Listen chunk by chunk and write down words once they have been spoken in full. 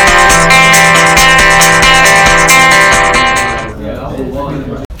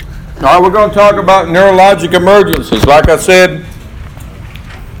All right, we're going to talk about neurologic emergencies. Like I said,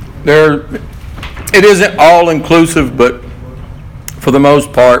 it isn't all-inclusive, but for the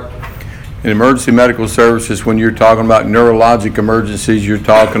most part, in emergency medical services, when you're talking about neurologic emergencies, you're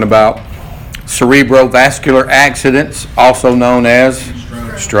talking about cerebrovascular accidents, also known as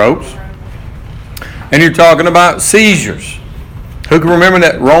strokes. And you're talking about seizures. Who can remember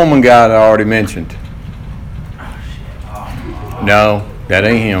that Roman guy that I already mentioned? No, that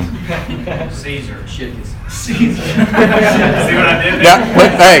ain't him. Caesar. Caesar. See what I did there? Now,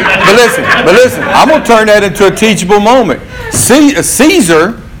 but listen, I'm going to turn that into a teachable moment.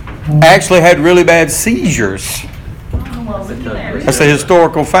 Caesar actually had really bad seizures. That's a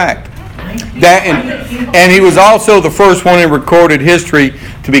historical fact. And he was also the first one in recorded history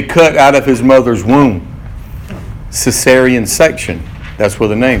to be cut out of his mother's womb. Cesarean section. That's where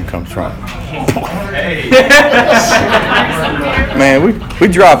the name comes from. Hey. Man, we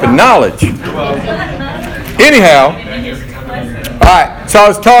dropping knowledge. Anyhow, all right. So I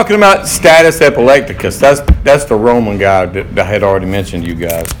was talking about status epilepticus. That's the Roman guy that I had already mentioned to you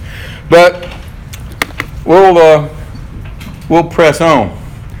guys. But we'll press on.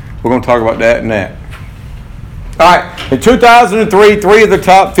 We're going to talk about that and that. All right. In 2003, 3 of the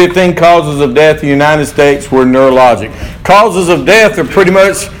top 15 causes of death in the United States were neurologic. Causes of death are pretty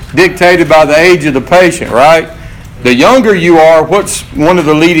much dictated by the age of the patient, right? The younger you are, what's one of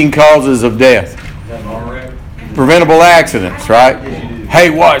the leading causes of death? Preventable accidents, right? Hey,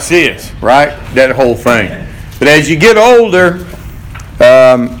 watch this, right? That whole thing. But as you get older,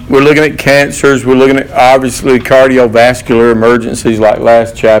 we're looking at cancers. We're looking at, obviously, cardiovascular emergencies like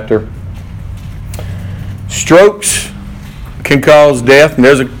last chapter. Strokes can cause death, and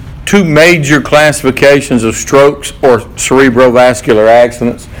there's two major classifications of strokes or cerebrovascular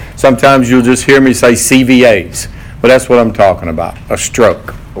accidents. Sometimes you'll just hear me say CVAs, but that's what I'm talking about, a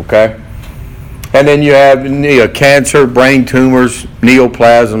stroke, okay? And then you have cancer, brain tumors,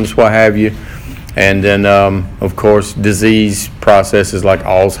 neoplasms, what have you. And then, of course, disease processes like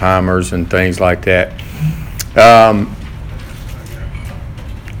Alzheimer's and things like that.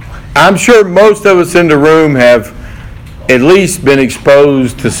 I'm sure most of us in the room have at least been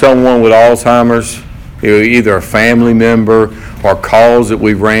exposed to someone with Alzheimer's, either a family member or calls that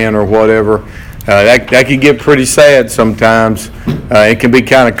we ran or whatever. That can get pretty sad sometimes. It can be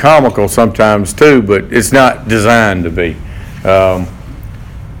kind of comical sometimes too, but it's not designed to be. I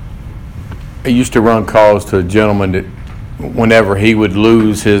used to run calls to a gentleman that whenever he would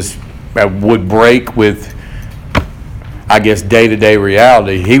lose would break with, I guess, day-to-day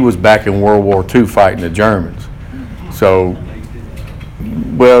reality, he was back in World War II fighting the Germans. So,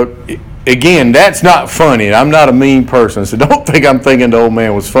 well, again, that's not funny. I'm not a mean person, so don't think I'm thinking the old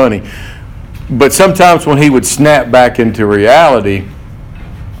man was funny. But sometimes when he would snap back into reality,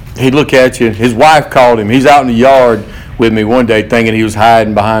 he'd look at you. His wife called him. He's out in the yard with me one day thinking he was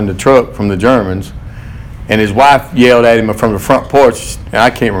hiding behind the truck from the Germans. And his wife yelled at him from the front porch, and I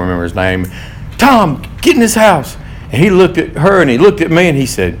can't remember his name, "Tom, get in this house." And he looked at her and he looked at me and he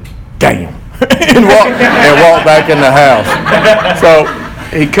said, "Damn," and walked back in the house. So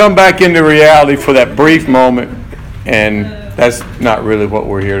he come back into reality for that brief moment, and that's not really what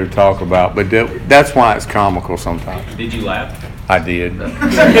we're here to talk about. But that's why it's comical sometimes. Did you laugh? I did.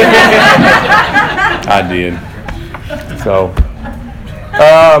 I did. So,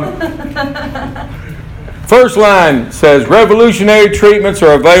 first line says revolutionary treatments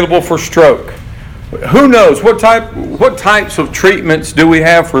are available for stroke. Who knows what types of treatments do we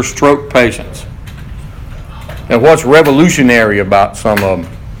have for stroke patients? And what's revolutionary about some of them?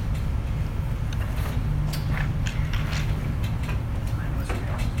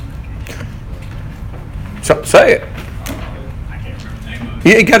 So, say it. I can't remember the name of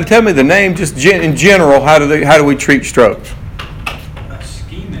it. You got to tell me the name, just in general. How do we treat strokes?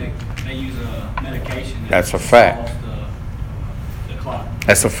 Ischemic, they use a medication. That's a fact. Solves the clot.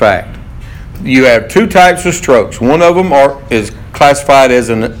 That's a fact. You have two types of strokes. One of them is classified as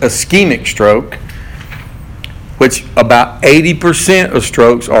an ischemic stroke, which about 80% of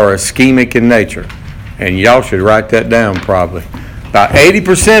strokes are ischemic in nature. And y'all should write that down probably. About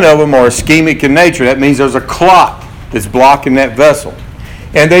 80% of them are ischemic in nature. That means there's a clot that's blocking that vessel.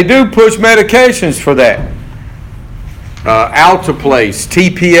 And they do push medications for that. Alteplase,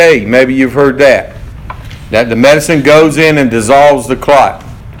 TPA, maybe you've heard that. That the medicine goes in and dissolves the clot.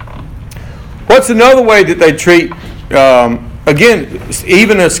 What's another way that they treat, again,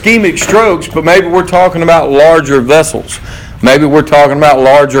 even ischemic strokes, but maybe we're talking about larger vessels. Maybe we're talking about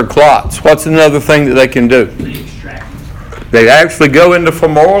larger clots. What's another thing that they can do? They actually go into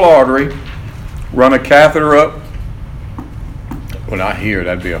femoral artery, run a catheter up well, not here,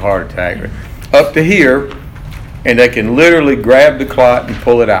 that'd be a heart attack, up to here, and they can literally grab the clot and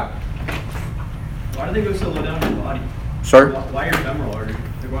pull it out. Why do they go so low down in your body? Sir? Why your femoral artery?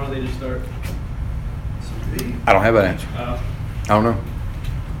 Like, why don't they just start? I don't have an answer. Uh, I don't know.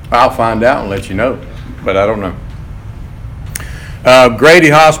 I'll find out and let you know, but I don't know. Grady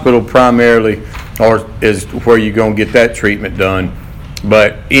Hospital primarily is where you're going to get that treatment done,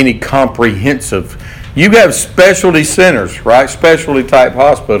 but any comprehensive, you have specialty centers, right? Specialty type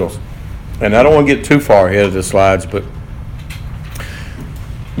hospitals. And I don't want to get too far ahead of the slides, but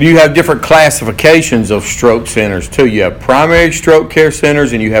you have different classifications of stroke centers too. You have primary stroke care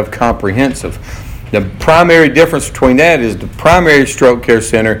centers and you have comprehensive. The primary difference between that is the primary stroke care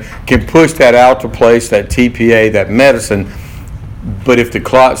center can push that out to place, that TPA, that medicine, but if the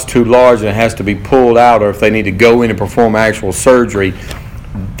clot's too large and it has to be pulled out, or if they need to go in and perform actual surgery,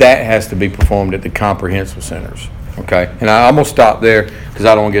 that has to be performed at the comprehensive centers. Okay, and I'm going to stop there because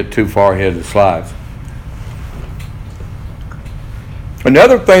I don't want to get too far ahead of the slides.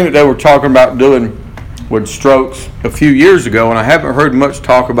 Another thing that they were talking about doing with strokes a few years ago, and I haven't heard much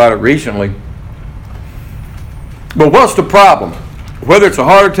talk about it recently, but what's the problem? Whether it's a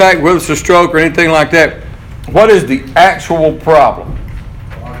heart attack, whether it's a stroke or anything like that, what is the actual problem?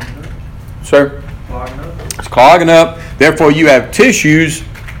 Clogging up. Sir? Clogging up. It's clogging up. Therefore, you have tissues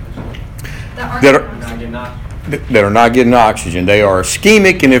that are not getting oxygen. They are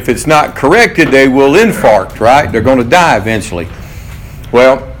ischemic, and if it's not corrected, they will infarct, right? They're going to die eventually.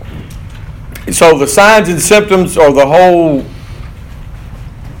 Well, so the signs and symptoms or the whole,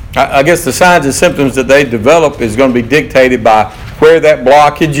 I guess the signs and symptoms that they develop is going to be dictated by where that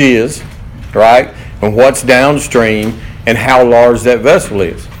blockage is, right? And what's downstream and how large that vessel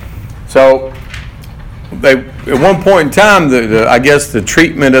is. So they, at one point in time, I guess the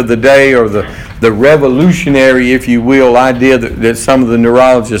treatment of the day or the revolutionary, if you will, idea that some of the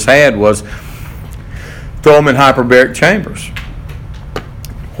neurologists had was throw them in hyperbaric chambers.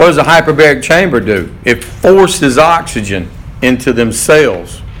 What does a hyperbaric chamber do? It forces oxygen into them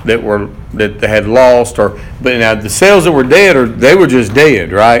cells that they had lost, but now the cells that were dead, they were just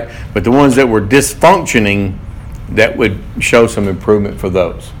dead, right? But the ones that were dysfunctioning, that would show some improvement for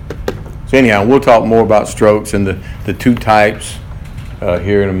those. So anyhow, we'll talk more about strokes and the two types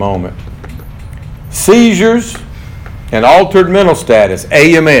here in a moment. Seizures and altered mental status,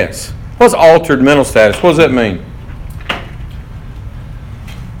 AMS. What's altered mental status? What does that mean?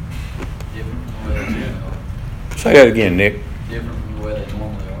 Say that again, Nick. Different from the way they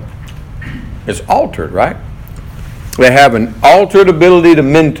normally are. It's altered, right? They have an altered ability to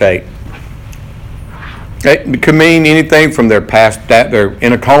mentate. It could mean anything from their past, that they're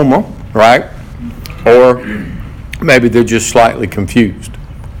in a coma, right? Or maybe they're just slightly confused,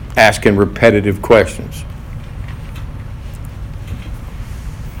 asking repetitive questions.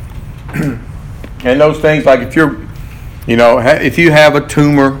 And those things, like if you have a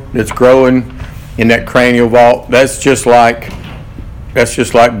tumor that's growing in that cranial vault, that's just like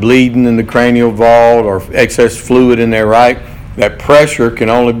bleeding in the cranial vault or excess fluid in there, right? That pressure can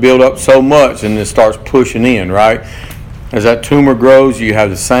only build up so much and it starts pushing in, right? As that tumor grows, you have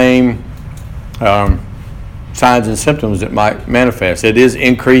the same signs and symptoms that might manifest. It is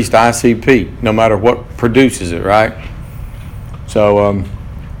increased ICP, no matter what produces it, right? So,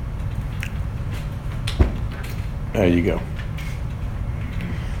 there you go.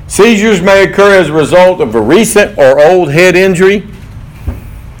 Seizures may occur as a result of a recent or old head injury.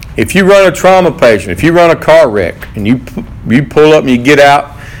 If you run a trauma patient, if you run a car wreck, and you pull up and you get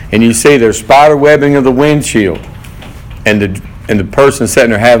out and you see there's spider webbing of the windshield, and the person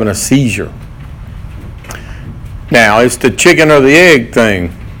sitting there having a seizure. Now, it's the chicken or the egg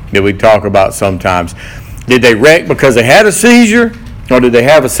thing that we talk about sometimes. Did they wreck because they had a seizure, or did they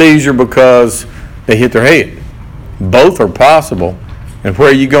have a seizure because they hit their head? Both are possible. And where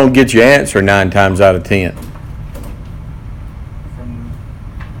are you going to get your answer 9 times out of 10?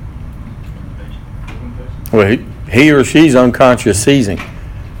 Well, he or she's unconscious seizing.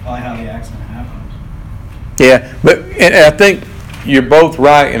 Probably how the accident happened. Yeah, and I think you're both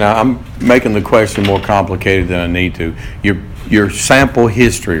right, and I'm making the question more complicated than I need to. Your sample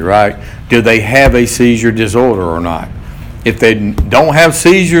history, right? Do they have a seizure disorder or not? If they don't have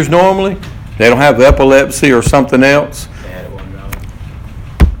seizures normally, they don't have epilepsy or something else,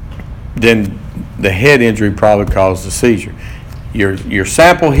 then the head injury probably caused the seizure. Your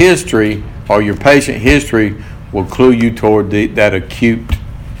sample history or your patient history will clue you toward that acute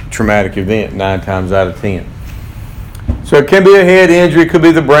traumatic event 9 times out of 10. So it can be a head injury, it could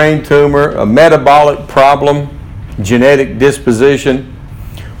be the brain tumor, a metabolic problem, genetic disposition.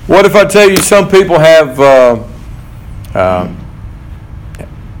 What if I tell you some people have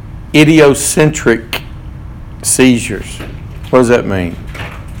idiocentric seizures. What does that mean?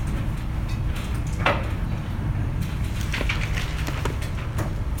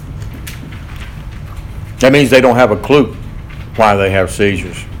 That means they don't have a clue why they have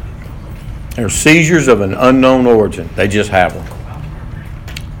seizures. They're seizures of an unknown origin. They just have them.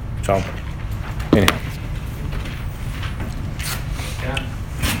 So, anyhow.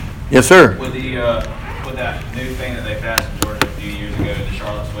 Yes, sir. With that new thing that they passed in Georgia a few years ago, the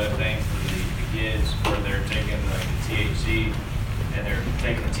Charlotte's Web thing for the kids, where they're taking like the THC and they're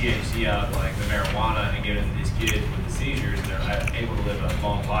taking the THC out, like the marijuana, and giving it to these kids with the seizures, and they're able to live a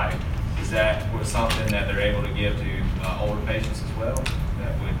long life. Is that something that they're able to give to older patients as well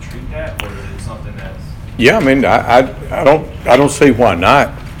that would treat that, or is it something that's? Yeah, I mean, I don't see why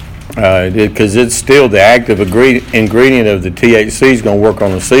not, because it's still the active ingredient of the THC is going to work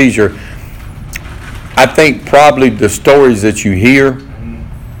on the seizure. I think probably the stories that you hear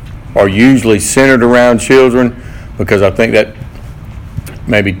are usually centered around children, because I think that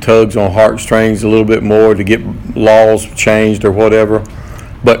maybe tugs on heartstrings a little bit more to get laws changed or whatever.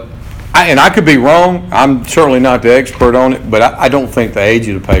 But I could be wrong. I'm certainly not the expert on it, but I don't think the age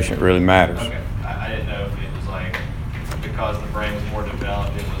of the patient really matters. Okay, I didn't know if it was like because the brain was more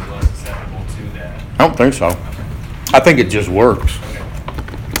developed, it was less susceptible to that. I don't think so. I think it just works.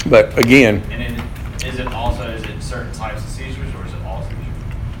 Okay. But again, And then is it certain types of seizures, or is it all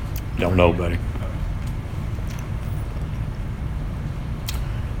seizures? don't know, buddy.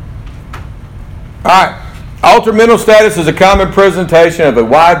 All right. Altered mental status is a common presentation of a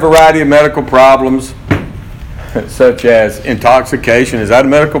wide variety of medical problems, such as intoxication. Is that a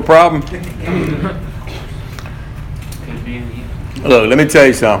medical problem? Look, let me tell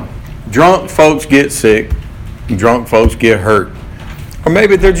you something. Drunk folks get sick. Drunk folks get hurt. Or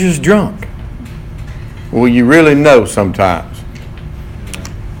maybe they're just drunk. Well, you really know sometimes.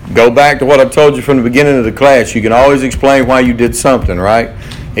 Go back to what I told you from the beginning of the class. You can always explain why you did something, right?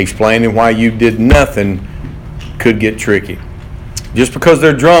 Explaining why you did nothing could get tricky. Just because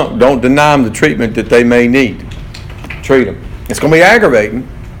they're drunk, don't deny them the treatment that they may need. Treat them. It's going to be aggravating,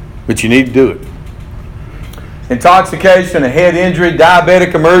 but you need to do it. Intoxication, a head injury,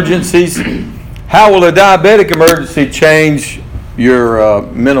 diabetic emergencies. How will a diabetic emergency change your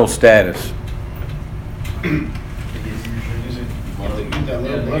mental status?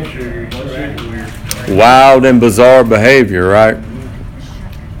 Wild and bizarre behavior, right?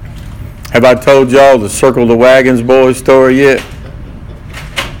 Have I told y'all the Circle the Wagons boy story yet?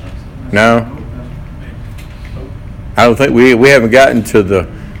 No? I don't think we haven't gotten to the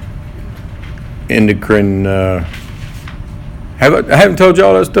endocrine. I haven't told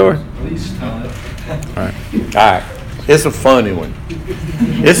y'all that story? Please tell it. All right. It's a funny one.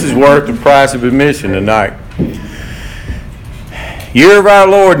 This is worth the price of admission tonight. Year of our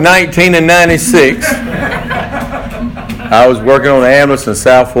Lord, 1996. I was working on the ambulance in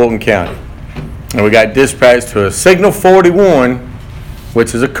South Fulton County, and we got dispatched to a Signal 41,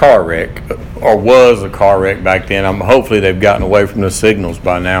 which is a car wreck, or was a car wreck back then. Hopefully they've gotten away from the signals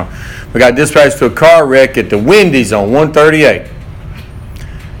by now. We got dispatched to a car wreck at the Wendy's on 138,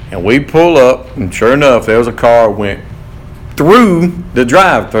 and we pull up, and sure enough, there was a car went through the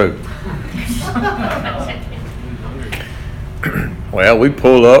drive-thru. Well, we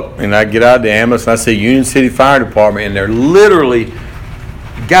pull up, and I get out of the ambulance, and I see Union City Fire Department, and they're literally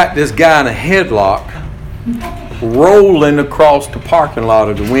got this guy in a headlock rolling across the parking lot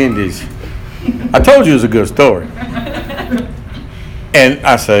of the Wendy's. I told you it was a good story. And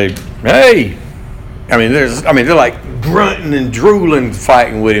I say, hey, they're like grunting and drooling,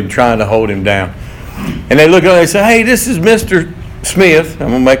 fighting with him, trying to hold him down. And they look at him and they say, hey, this is Mr. Smith. I'm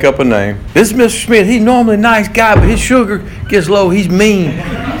going to make up a name. This is Mr. Smith. He's normally a nice guy, but his sugar gets low. He's mean.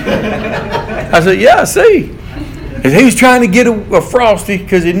 I said, yeah, I see. And he was trying to get a Frosty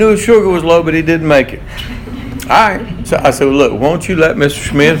because he knew his sugar was low, but he didn't make it. All right. So I said, well, look, won't you let Mr.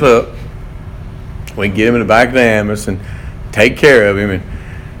 Smith up? We can get him in the back of the ambulance and take care of him.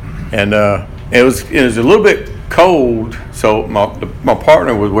 And it was a little bit cold, so my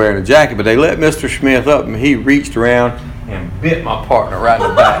partner was wearing a jacket, but they let Mr. Smith up, and he reached around and bit my partner right in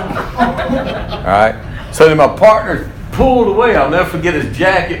the back. All right. So then my partner pulled away. I'll never forget his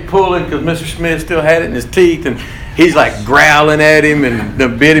jacket pulling because Mr. Smith still had it in his teeth, and he's like growling at him and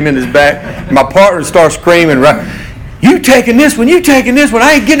bit him in his back. My partner starts screaming, right, you taking this one,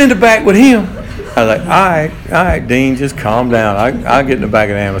 I ain't getting in the back with him. I was like, all right, Dean, just calm down. I'll get in the back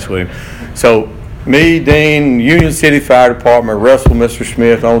of the ambulance with him. So me, Dean, Union City Fire Department wrestle Mr.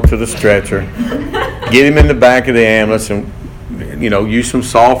 Smith onto the stretcher, get him in the back of the ambulance, and use some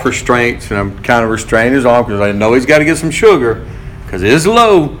soft restraints, and I'm kind of restraining his arm because I know he's got to get some sugar because it is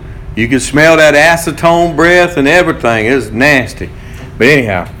low, You could smell that acetone breath and everything. It was nasty. But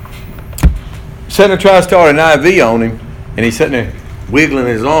anyhow, sitting there trying to start an IV on him, and he's sitting there wiggling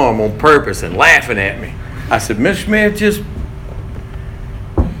his arm on purpose and laughing at me. I said, Mr. Smith, just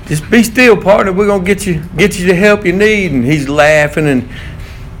be still, partner. We're gonna get you the help you need. And he's laughing, and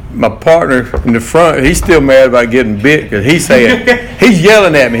my partner in the front, he's still mad about getting bit because he's saying, he's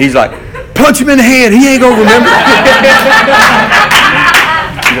yelling at me. He's like, punch him in the head. He ain't gonna remember.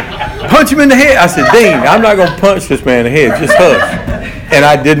 Punch him in the head. I said, Dean, I'm not gonna punch this man in the head. Just hush. And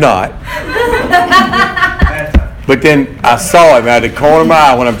I did not. But then I saw him out of the corner of my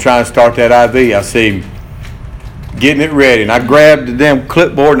eye when I'm trying to start that IV. I see him getting it ready, and I grabbed the damn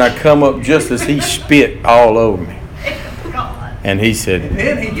clipboard and I come up just as he spit all over me. And he said, And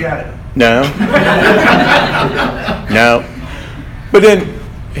then he got it. no. No. But then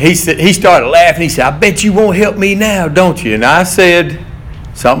he started laughing. He said, I bet you won't help me now, don't you? And I said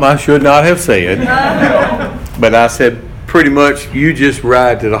something I should not have said. But I said, pretty much, you just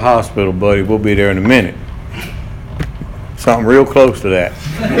ride to the hospital, buddy. We'll be there in a minute. Something real close to that.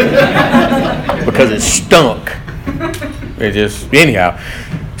 Because it stunk. It just, anyhow.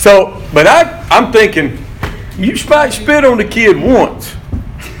 So, but I'm thinking, you might spit on the kid once.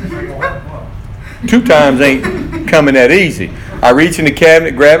 2 times ain't coming that easy. I reach in the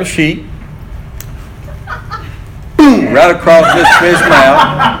cabinet, grab a sheet, boom, right across this fish's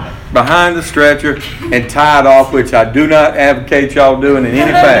mouth, behind the stretcher, and tie it off, which I do not advocate y'all doing in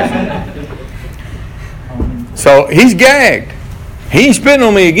any fashion. So he's gagged. He ain't spitting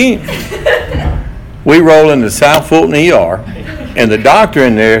on me again. We roll into South Fulton ER, and the doctor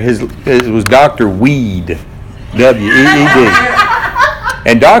in there, it was Dr. Weed, W-E-E-D.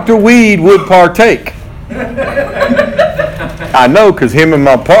 And Dr. Weed would partake. I know, because him and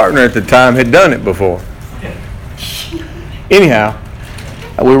my partner at the time had done it before. Anyhow,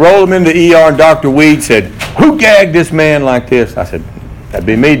 we rolled him into ER, and Dr. Weed said, who gagged this man like this? I said, that'd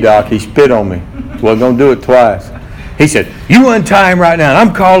be me, Doc. He spit on me. Wasn't going to do it twice. He said, you untie him right now.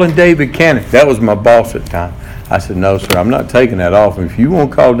 I'm calling David Cannon. That was my boss at the time. I said, no, sir, I'm not taking that off. If you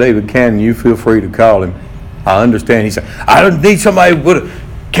want to call David Cannon, you feel free to call him. I understand. He said, I don't need somebody to put a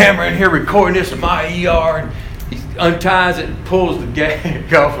camera in here recording this in my ER. And he unties it and pulls the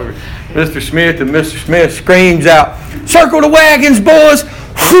gag off of Mr. Smith, and Mr. Smith screams out, circle the wagons, boys,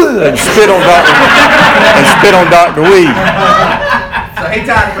 and spit on Dr. Weed. So he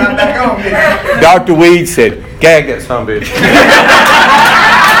tied it right back on, didn't he? Dr. Weed said, gag that son of a bitch.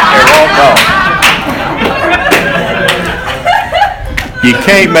 And walked off. You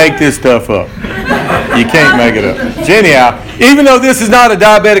can't make this stuff up. You can't make it up. So anyhow, even though this is not a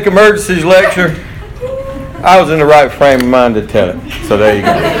diabetic emergencies lecture, I was in the right frame of mind to tell it. So there you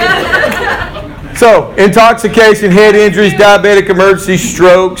go. So, intoxication, head injuries, diabetic emergencies,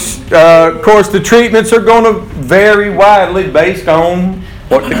 strokes. Of course, the treatments are going to vary widely based on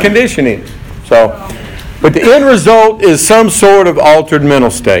what the condition is. So, but the end result is some sort of altered mental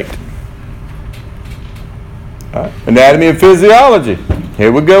state. Anatomy and physiology.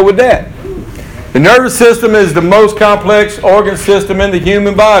 Here we go with that. The nervous system is the most complex organ system in the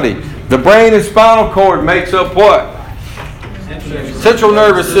human body. The brain and spinal cord makes up what? Central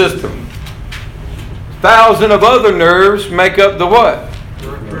nervous system. 1,000 of other nerves make up the what?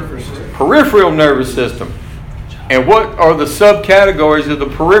 Peripheral nervous system. And what are the subcategories of the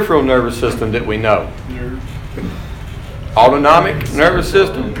peripheral nervous system that we know? Autonomic nervous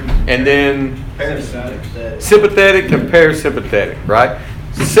system, and then sympathetic and parasympathetic, right?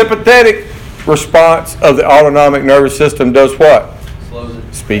 The sympathetic response of the autonomic nervous system does what? Slows it.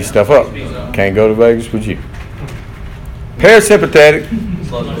 Speeds stuff up. Can't go to Vegas with you. Parasympathetic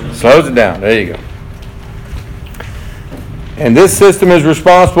slows it down. There you go. And this system is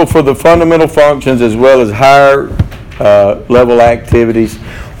responsible for the fundamental functions as well as higher level activities.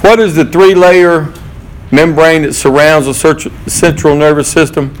 What is the 3-layer membrane that surrounds the central nervous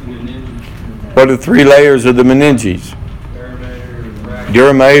system? What are the 3 layers of the meninges?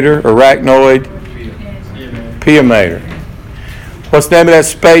 Duramater, arachnoid, piamater. What's the name of that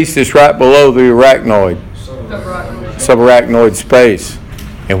space that's right below the arachnoid? Subarachnoid space.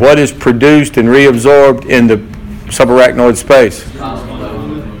 And what is produced and reabsorbed in the subarachnoid space?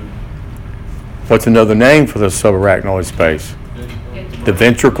 What's another name for the subarachnoid space? The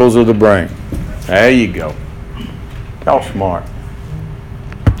ventricles of the brain. There you go. Y'all smart.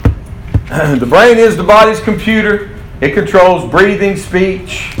 The brain is the body's computer. It controls breathing,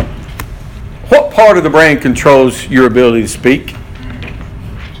 speech. What part of the brain controls your ability to speak?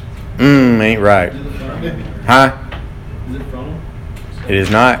 Ain't right. Huh? Is it frontal? It is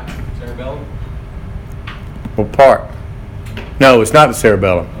not. Cerebellum? What part? No, it's not the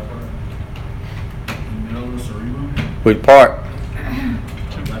cerebellum. Which part?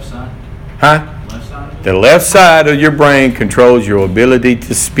 Left side? Huh? Left side? The left side of your brain controls your ability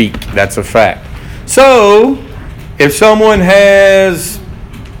to speak. That's a fact. So, if someone has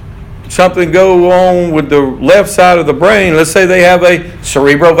something go on with the left side of the brain, let's say they have a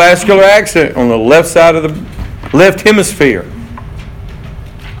cerebrovascular accident on the left side of the left hemisphere,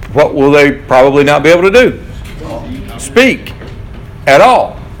 what will they probably not be able to do? Speak at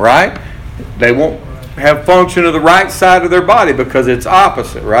all, right? They won't have function of the right side of their body because it's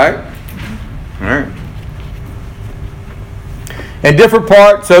opposite, right? All right. And different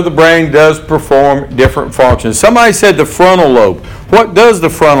parts of the brain does perform different functions. Somebody said the frontal lobe. What does the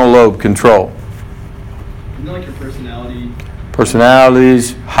frontal lobe control? Isn't that like your personality?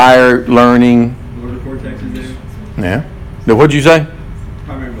 Personalities, higher learning. Motor cortex is there? Yeah. Now, what'd you say?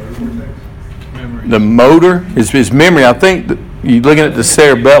 Primary motor cortex? Memory. The motor is memory. I think that you're looking at the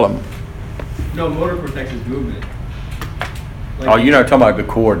cerebellum. No, motor cortex is movement. Like, Oh, you're not talking about the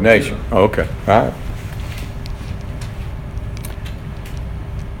coordination. Oh, okay. All right.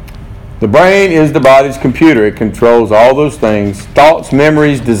 The brain is the body's computer. It controls all those things. Thoughts,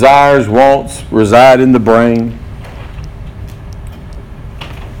 memories, desires, wants reside in the brain.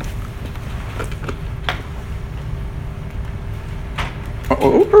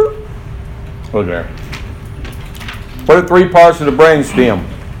 Look there. What are three parts of the brain stem?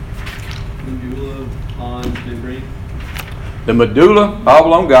 Medulla, pons, midbrain. The medulla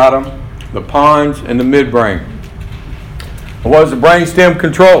oblongata, the pons, and the midbrain. What does the brain stem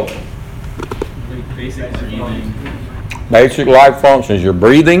control? Like basic breathing. Basic life functions. Your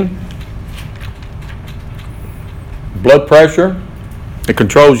breathing, blood pressure. It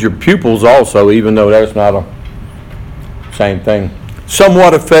controls your pupils also, even though that's not a same thing.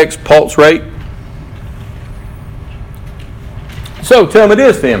 Somewhat affects pulse rate. So tell me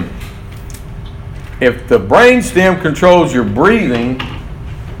this then. If the brain stem controls your breathing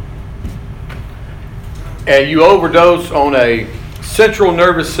and you overdose on a central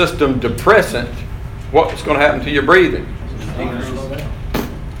nervous system depressant, what's going to happen to your breathing?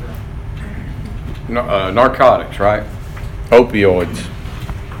 Narcotics, right? Opioids.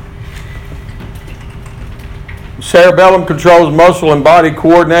 Cerebellum controls muscle and body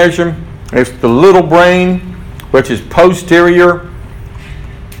coordination. It's the little brain, which is posterior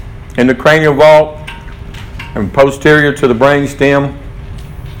in the cranial vault and posterior to the brain stem.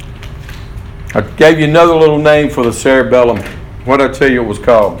 I gave you another little name for the cerebellum. What did I tell you it was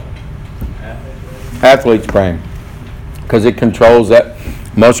called? Athlete's brain. Because it controls that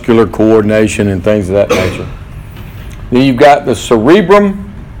muscular coordination and things of that nature. Then you've got the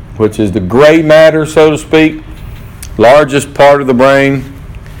cerebrum, which is the gray matter, so to speak. Largest part of the brain,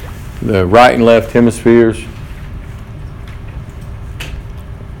 the right and left hemispheres.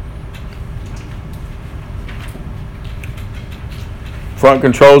 Front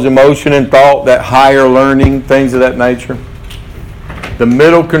controls emotion and thought, that higher learning, things of that nature. The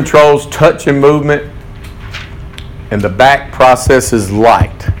middle controls touch and movement. And the back processes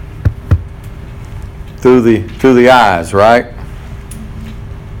light through the eyes, right?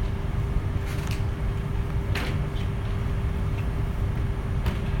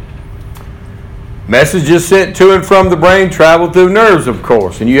 Messages sent to and from the brain travel through nerves, of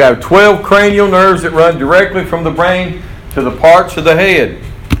course. And you have 12 cranial nerves that run directly from the brain to the parts of the head.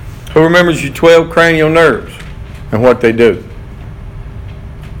 Who remembers your 12 cranial nerves and what they do?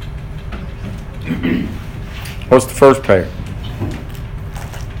 What's the first pair?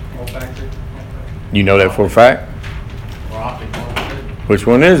 You know that for a fact? Which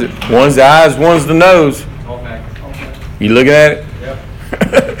one is it? One's the eyes, one's the nose. You looking at it? Yep.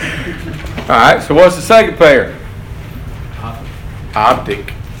 All right, so what's the second pair?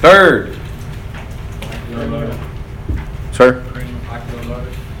 Optic. Third? Sir?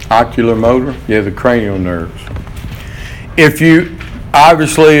 Ocular motor? Yeah, the cranial nerves. If you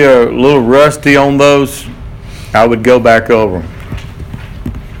obviously are a little rusty on those, I would go back over them.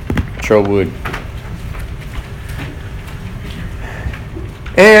 Sure would.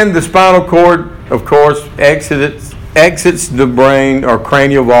 And the spinal cord, of course, exits the brain or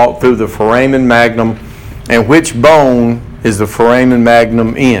cranial vault through the foramen magnum. And which bone is the foramen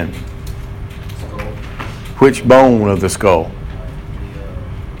magnum in? Which bone of the skull?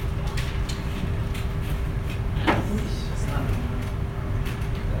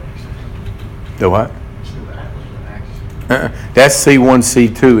 The what? That's C1,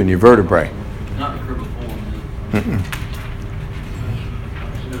 C2 in your vertebrae. Not the cribriform.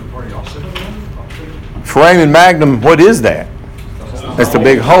 Foramen magnum, what is that? That's the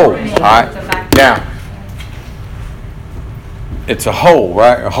big hole. All right. Now, it's a hole,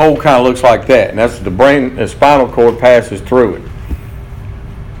 right? A hole kind of looks like that, and that's the spinal cord passes through it.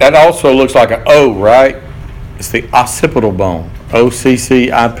 That also looks like an O, right? It's the occipital bone.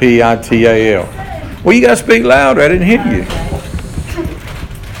 OCCIPITAL. Well, you got to speak louder. I didn't hear you.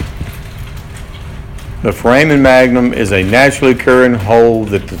 The foramen magnum is a naturally occurring hole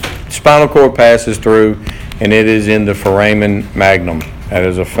that the spinal cord passes through, and it is in the foramen magnum. That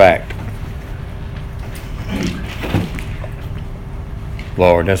is a fact.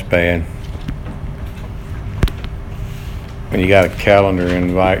 Lord, that's bad. When you got a calendar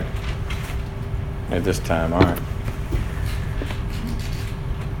invite at this time, all right.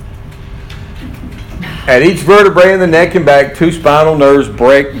 At each vertebrae in the neck and back, 2 spinal nerves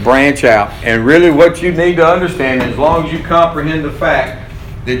branch out. And really what you need to understand, as long as you comprehend the fact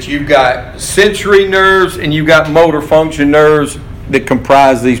that you've got sensory nerves and you've got motor function nerves that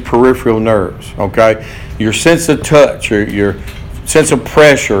comprise these peripheral nerves, okay? Your sense of touch, or your sense of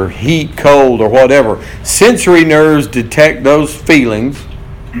pressure, heat, cold, or whatever. Sensory nerves detect those feelings,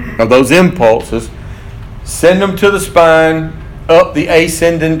 or those impulses, send them to the spine, up the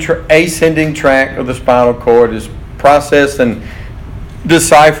ascending tract of the spinal cord, is processed and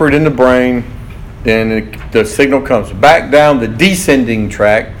deciphered in the brain. Then the signal comes back down the descending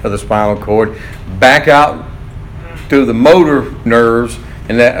tract of the spinal cord, back out through the motor nerves,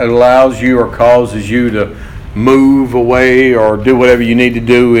 and that allows you or causes you to move away or do whatever you need to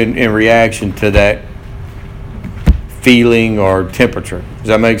do in reaction to that feeling or temperature. Does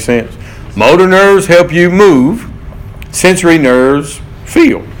that make sense? Motor nerves help you move. Sensory nerves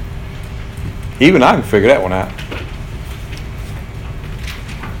feel. Even I can figure that one out.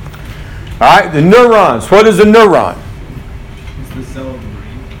 All right, the neurons. What is a neuron? It's the cell of the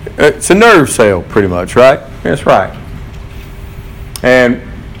brain. It's a nerve cell, pretty much, right? That's right. And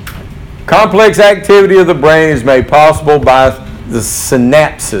complex activity of the brain is made possible by the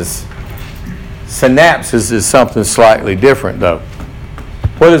synapses. Synapses is something slightly different, though.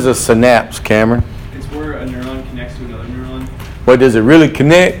 What is a synapse, Cameron? It's where a neuron connects to another neuron. What, does it really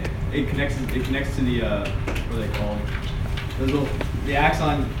connect? It connects to the what are they called? The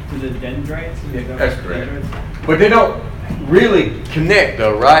axon to the dendrites. Is that That's what- correct. dendrites? But they don't really connect,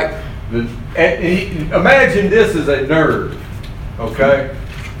 though, right? Imagine this is a nerve, okay?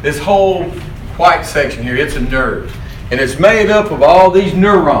 This whole white section here, it's a nerve. And it's made up of all these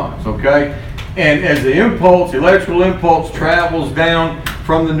neurons, okay? And as the impulse, the electrical impulse travels down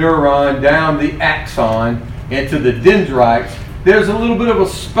from the neuron, down the axon, into the dendrites, there's a little bit of a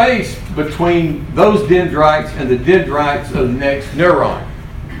space between those dendrites and the dendrites of the next neuron.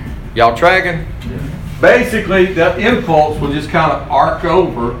 Y'all tracking? Yeah. Basically, the impulse will just kind of arc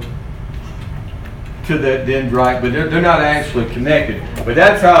over to that dendrite, but they're not actually connected. But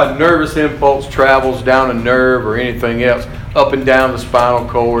that's how a nervous impulse travels down a nerve or anything else, up and down the spinal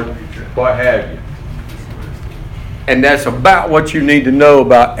cord, what have you. And that's about what you need to know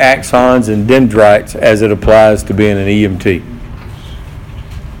about axons and dendrites as it applies to being an EMT.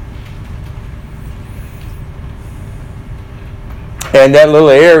 And that little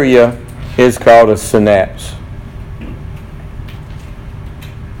area is called a synapse.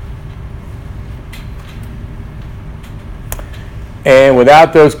 And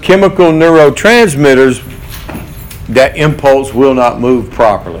without those chemical neurotransmitters, that impulse will not move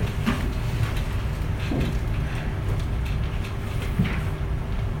properly.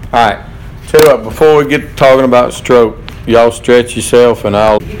 All right. Tell you what, before we get talking about stroke, y'all stretch yourself and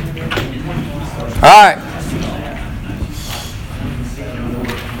I'll... All right.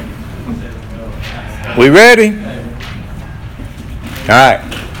 We ready? All right.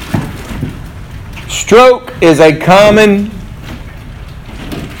 Stroke is a common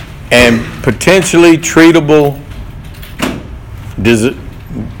and potentially treatable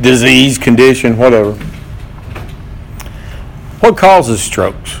disease, condition, whatever. What causes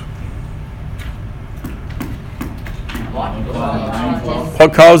strokes?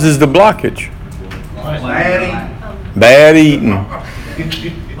 What causes the blockage? Bad eating.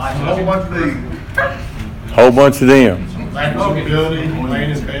 Whole bunch of them. Lack of mobility,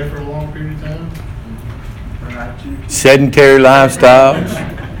 laying in bed for a long period of time. Sedentary lifestyles.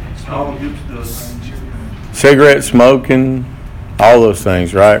 Cigarette smoking, all those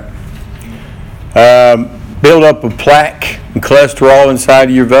things, right? Build up of plaque and cholesterol inside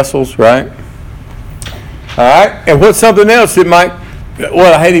of your vessels, right? All right, and what's something else that might,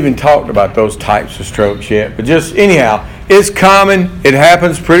 well, I hadn't even talked about those types of strokes yet, but just anyhow, it's common, it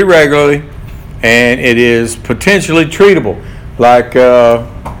happens pretty regularly, and it is potentially treatable. Like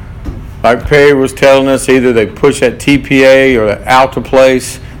Perry was telling us, either they push that TPA or the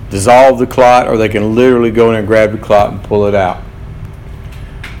alteplase, dissolve the clot, or they can literally go in and grab the clot and pull it out.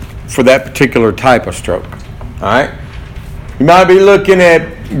 for that particular type of stroke. All right? You might be looking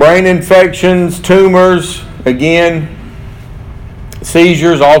at brain infections, tumors, again,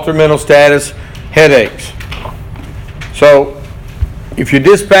 seizures, altered mental status, headaches. So, if you're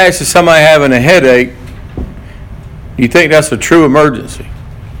dispatched to somebody having a headache, you think that's a true emergency?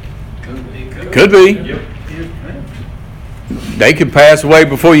 Could be. They could pass away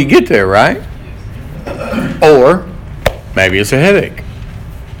before you get there, right? Or maybe it's a headache.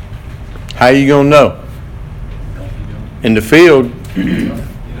 How are you going to know? In the field,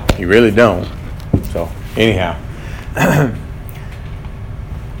 you really don't. So, anyhow.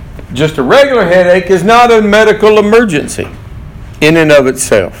 Just a regular headache is not a medical emergency in and of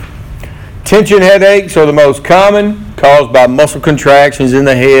itself. Tension headaches are the most common, caused by muscle contractions in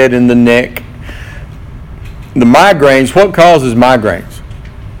the head and the neck. The migraines, what causes migraines?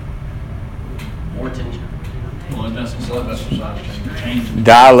 More tension. Blood vessel size change.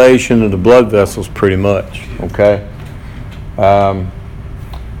 Dilation of the blood vessels, pretty much, okay?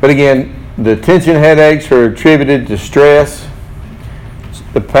 But again, the tension headaches are attributed to stress.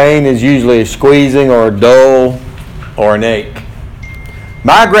 The pain is usually a squeezing or a dull or an ache.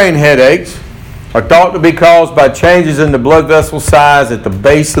 Migraine headaches are thought to be caused by changes in the blood vessel size at the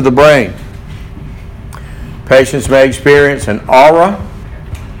base of the brain. Patients may experience an aura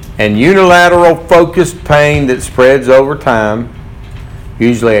and unilateral focused pain that spreads over time,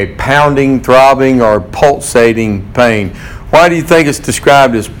 usually a pounding, throbbing, or pulsating pain. Why do you think it's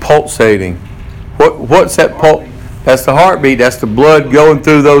described as pulsating? What's that pulse? That's the heartbeat. That's the blood going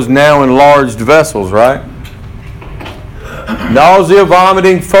through those now enlarged vessels, right? Nausea,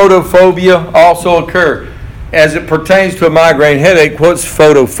 vomiting, photophobia also occur. As it pertains to a migraine headache, what's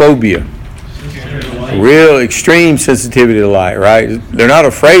photophobia? Real extreme sensitivity to light, right? They're not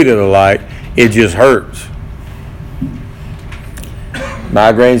afraid of the light. It just hurts.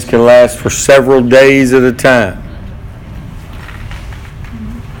 Migraines can last for several days at a time.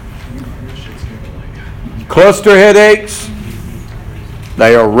 Cluster headaches,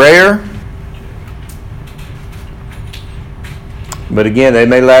 they are rare. But again, they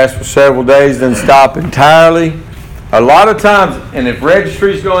may last for several days, then stop entirely. A lot of times, and if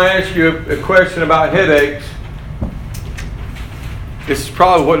registry is going to ask you a question about headaches, this is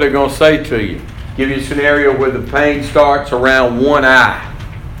probably what they're going to say to you. Give you a scenario where the pain starts around one eye.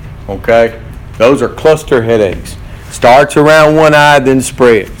 Okay? Those are cluster headaches. Starts around one eye, then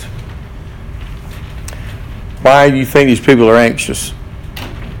spreads. Why do you think these people are anxious?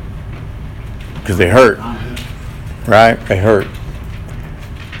 Because they hurt. Right? They hurt.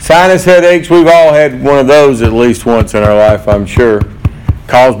 Sinus headaches, we've all had one of those at least once in our life, I'm sure.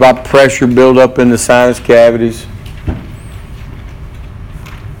 Caused by pressure buildup in the sinus cavities.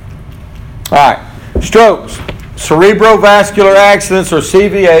 All right, strokes. Cerebrovascular accidents, or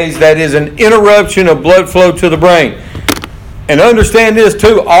CVAs, that is an interruption of blood flow to the brain. And understand this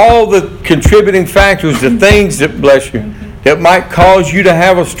too, all the contributing factors, the things that, bless you, that might cause you to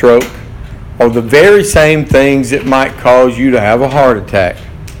have a stroke are the very same things that might cause you to have a heart attack.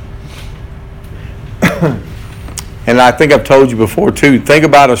 And I think I've told you before too, think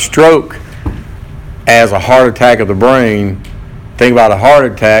about a stroke as a heart attack of the brain. Think about a heart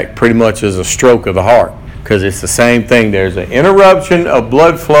attack pretty much as a stroke of the heart, because it's the same thing. There's an interruption of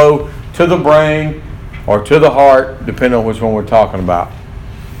blood flow to the brain or to the heart, depending on which one we're talking about.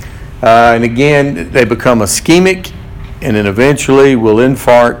 And again, they become ischemic and then eventually will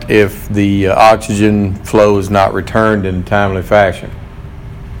infarct if the oxygen flow is not returned in a timely fashion.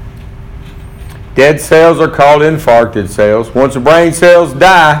 Dead cells are called infarcted cells. Once the brain cells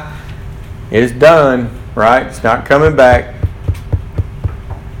die, it's done, right? It's not coming back.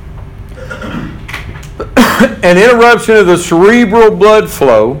 An interruption of the cerebral blood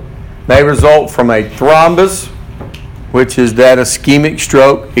flow may result from a thrombus, which is that ischemic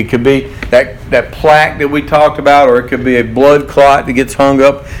stroke. It could be that plaque that we talked about, or it could be a blood clot that gets hung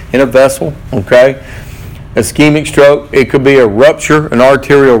up in a vessel, okay? Ischemic stroke. It could be a rupture, an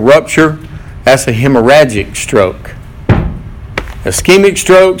arterial rupture. That's a hemorrhagic stroke. Ischemic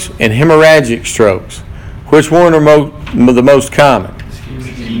strokes and hemorrhagic strokes. Which one are the most common?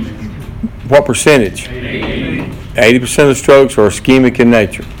 What percentage? 80% of the strokes are ischemic in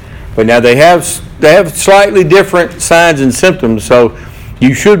nature. But now they have slightly different signs and symptoms, so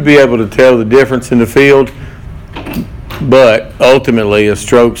you should be able to tell the difference in the field. But ultimately, a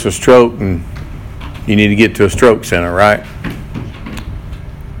stroke's a stroke, and you need to get to a stroke center, right?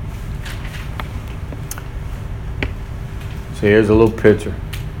 So here's a little picture.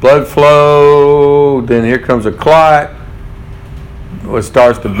 Blood flow, then here comes a clot. It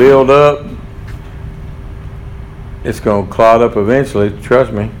starts to build up. It's going to clot up eventually,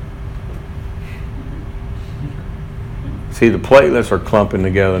 trust me. See, the platelets are clumping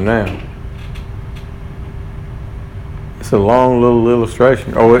together now. It's a long little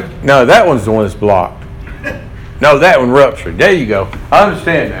illustration. No, that one's the one that's blocked. No, that one ruptured. There you go. I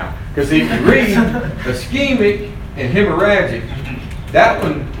understand now. Because if you read ischemic and hemorrhagic, that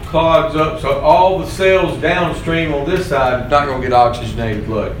one clogs up, so all the cells downstream on this side are not going to get oxygenated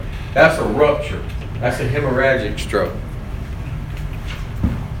blood. That's a rupture. That's a hemorrhagic stroke.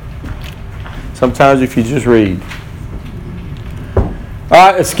 Sometimes if you just read. All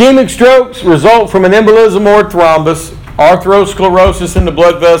right, ischemic strokes result from an embolism or thrombus. Atherosclerosis in the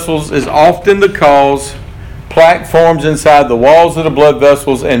blood vessels is often the cause. Plaque forms inside the walls of the blood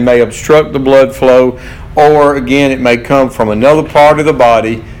vessels and may obstruct the blood flow, or again, it may come from another part of the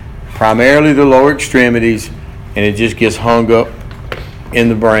body, primarily the lower extremities, and it just gets hung up in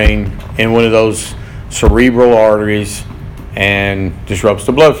the brain in one of those cerebral arteries and disrupts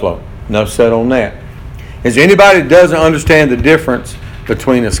the blood flow. Enough said on that. Is there anybody that doesn't understand the difference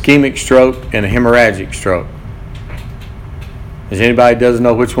between ischemic stroke and a hemorrhagic stroke? Is there anybody that doesn't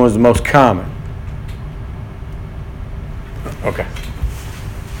know which one is the most common? Okay.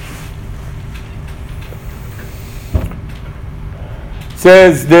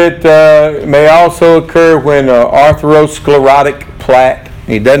 Says that it may also occur when atherosclerotic plaque.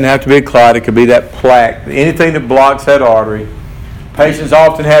 It doesn't have to be a clot. It could be that plaque. Anything that blocks that artery. Patients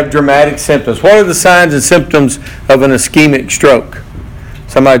often have dramatic symptoms. What are the signs and symptoms of an ischemic stroke?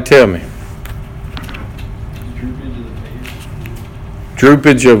 Somebody tell me. Droopage of the face.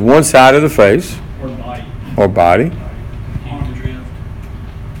 Droopage of one side of the face Or body. or body. Arm drift.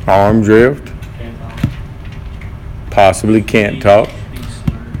 Arm drift. Can't talk. Possibly can't talk. Being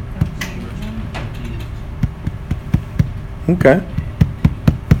slurred. Okay.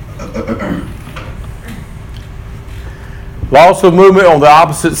 Loss of movement on the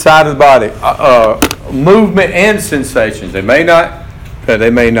opposite side of the body. Movement and sensations. They may not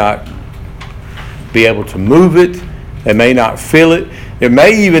be able to move it. They may not feel it. It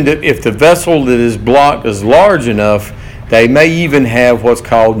may even, if the vessel that is blocked is large enough, they may even have what's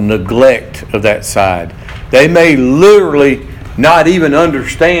called neglect of that side. They may literally not even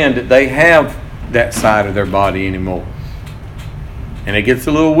understand that they have that side of their body anymore. And it gets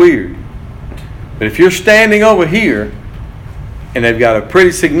a little weird. But if you're standing over here and they've got a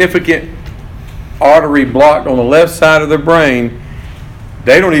pretty significant artery blocked on the left side of their brain,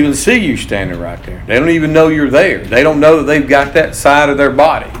 they don't even see you standing right there. They don't even know you're there. They don't know that they've got that side of their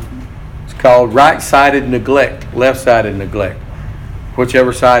body. It's called right-sided neglect, left-sided neglect,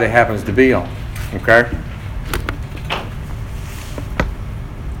 whichever side it happens to be on. Okay?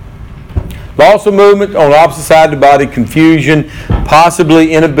 Loss of movement on the opposite side of the body, confusion,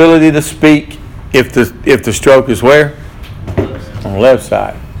 possibly inability to speak if the stroke is where? On the left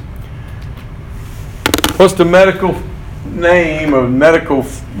side. What's the medical name or medical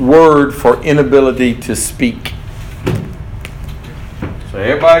word for inability to speak? So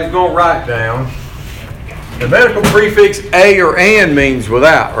everybody's going to write down. The medical prefix a or an means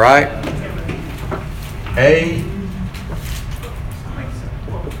without, right?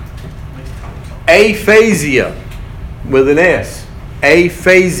 Aphasia with an S.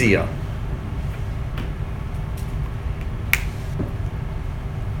 Aphasia.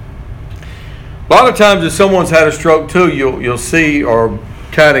 A lot of times if someone's had a stroke too, you'll see or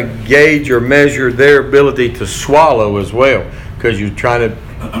kind of gauge or measure their ability to swallow as well, because you're trying to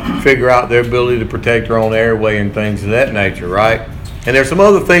figure out their ability to protect their own airway and things of that nature, right? And there's some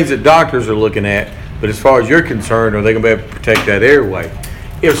other things that doctors are looking at, but as far as you're concerned, are they going to be able to protect that airway?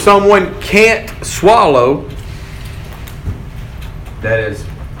 If someone can't swallow, that is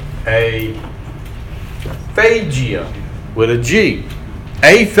aphasia with a G.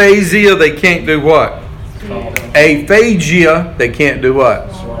 Aphasia, they can't do what? Aphasia, they can't do what?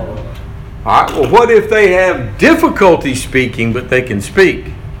 All right, well, what if they have difficulty speaking, but they can speak?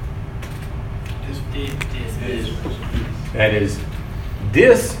 That is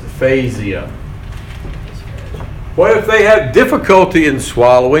dysphasia. What if they have difficulty in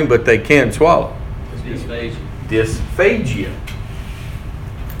swallowing, but they can swallow? Dysphagia. Dysphagia.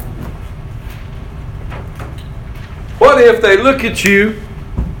 What if they look at you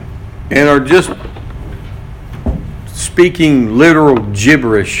and are just speaking literal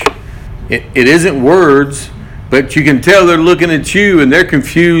gibberish? It isn't words, but you can tell they're looking at you and they're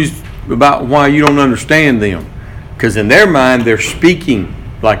confused about why you don't understand them. Because in their mind, they're speaking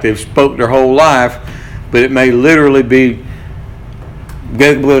like they've spoke their whole life, but it may literally be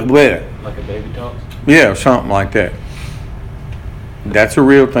blah, blah, blah. Like a baby talks? Yeah, something like that. That's a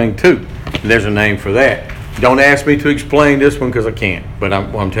real thing too. There's a name for that. Don't ask me to explain this one because I can't, but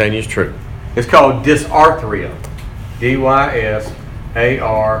what I'm telling you is true. It's called dysarthria.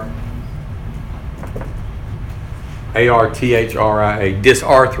 D-Y-S-A-R-A-R-T-H-R-I-A,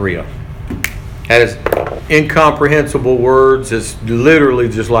 dysarthria. That is incomprehensible words. It's literally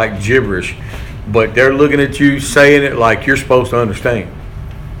just like gibberish. But they're looking at you saying it like you're supposed to understand.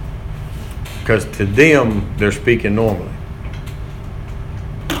 Because to them, they're speaking normally.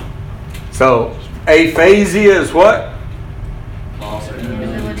 So, aphasia is what?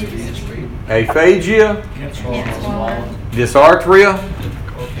 Aphasia, dysarthria,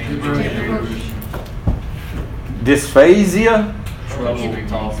 dysphasia,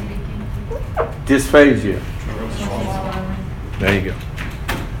 dysphagia. There you go.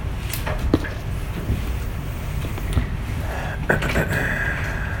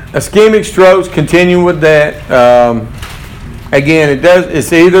 Ischemic strokes, continue with that. Again,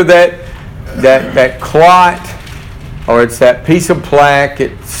 it's either that clot, or it's that piece of plaque.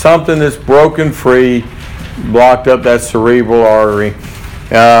 It's something that's broken free, blocked up that cerebral artery.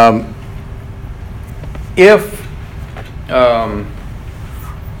 And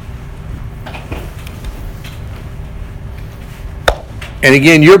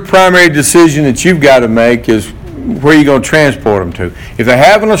again, your primary decision that you've got to make is where you're going to transport them to. If they're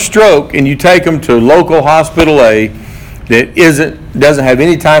having a stroke and you take them to local hospital A that doesn't have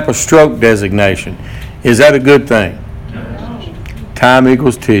any type of stroke designation, is that a good thing? No. Time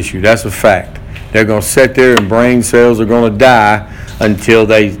equals tissue. That's a fact. They're going to sit there and brain cells are going to die until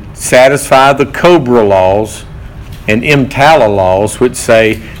they satisfy the COBRA laws and EMTALA laws, which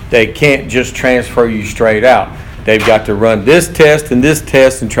say they can't just transfer you straight out. They've got to run this test and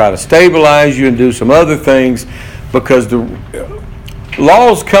try to stabilize you and do some other things, because the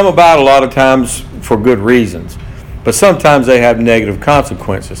laws come about a lot of times for good reasons, but sometimes they have negative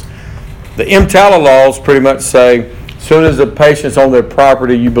consequences. The EMTALA laws pretty much say as soon as the patient's on their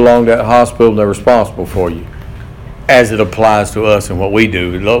property, you belong to that hospital and they're responsible for you, as it applies to us and what we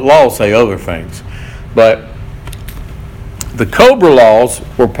do. The laws say other things. But the COBRA laws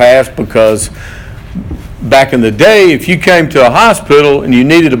were passed because back in the day, if you came to a hospital and you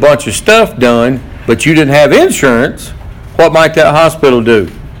needed a bunch of stuff done, but you didn't have insurance, what might that hospital do?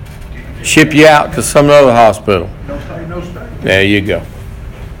 Ship you out to some other hospital. There you go.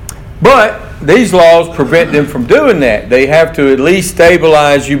 But these laws prevent them from doing that. They have to at least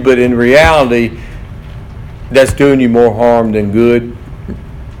stabilize you, but in reality, that's doing you more harm than good.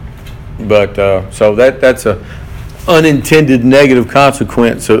 But so that's a unintended negative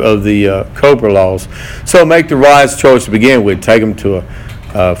consequence of the COBRA laws. So make the wise choice to begin with. Take them to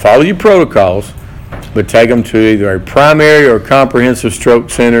follow your protocols, but take them to either a primary or comprehensive stroke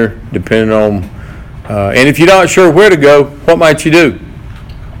center, depending on. And if you're not sure where to go, what might you do?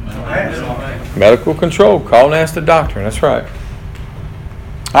 Medical control. Call and ask the doctor. That's right.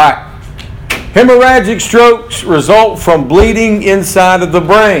 All right. Hemorrhagic strokes result from bleeding inside of the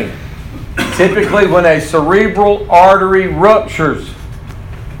brain, typically when a cerebral artery ruptures.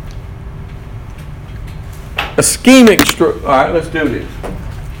 Ischemic stroke. All right, let's do this.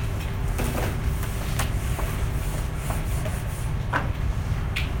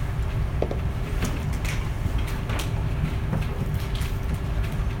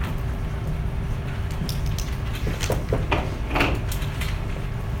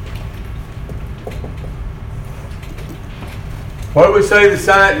 What do we say the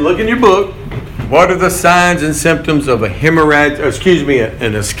sign? Look in your book. What are the signs and symptoms of an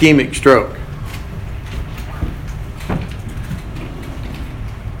ischemic stroke?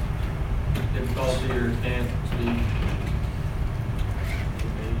 Difficulty or stand speed.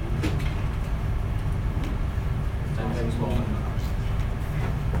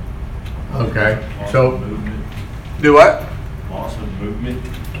 Okay. Loss So, of movement, do what? loss of movement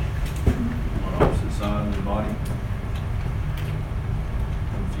on opposite side of the body.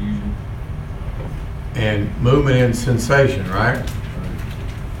 Confusion. And movement and sensation, right?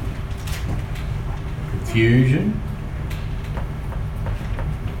 Confusion.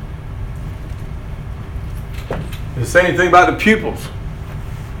 Does it say anything about the pupils?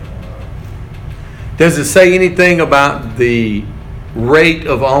 Does it say anything about the rate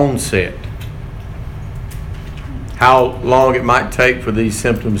of onset? How long it might take for these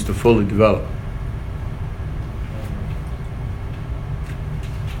symptoms to fully develop?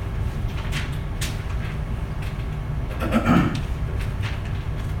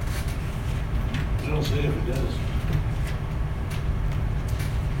 Don't say if it does.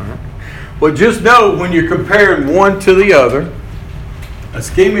 Well, just know when you're comparing one to the other,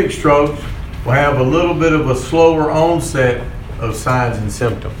 ischemic strokes will have a little bit of a slower onset of signs and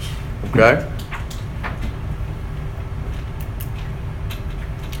symptoms. Okay?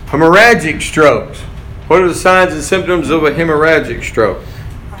 Hemorrhagic strokes. What are the signs and symptoms of a hemorrhagic stroke?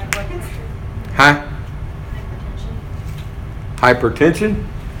 Huh? Hypertension?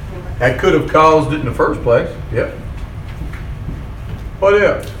 That could have caused it in the first place. Yep. What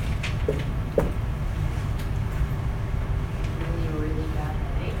else? Really bad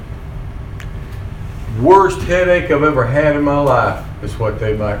headache. Worst headache I've ever had in my life is what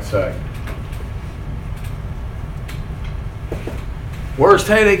they might say. Worst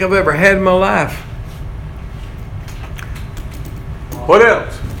headache I've ever had in my life. What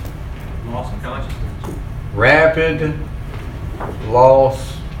else? Loss of consciousness. Rapid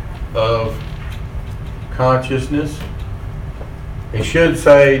loss of consciousness. It should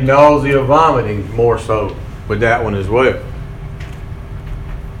say nausea, vomiting more so with that one as well.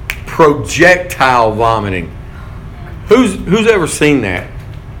 Projectile vomiting. Who's ever seen that?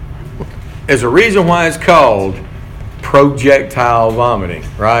 There's a reason why it's called projectile vomiting,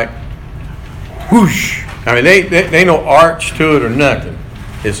 right? Whoosh. I mean, they ain't no arch to it or nothing.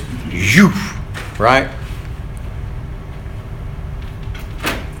 It's zhoof, right?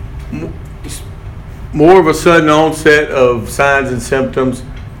 More of a sudden onset of signs and symptoms.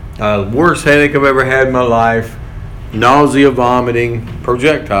 Worst headache I've ever had in my life. Nausea, vomiting,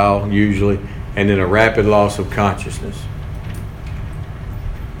 projectile usually, and then a rapid loss of consciousness.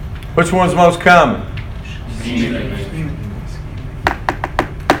 Which one's most common?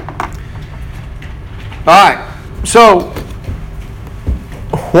 All right. So,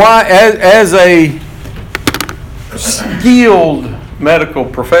 why, as a skilled medical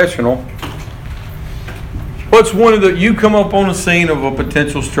professional, what's one of the, you come up on the scene of a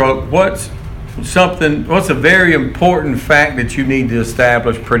potential stroke, what's a very important fact that you need to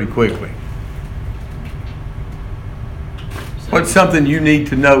establish pretty quickly? What's something you need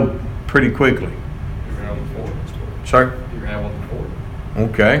to know pretty quickly? You're going to have one before. Sorry? You're going to have one before.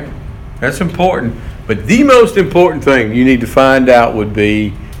 Okay. That's important. But the most important thing you need to find out would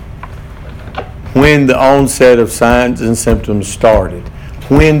be when the onset of signs and symptoms started.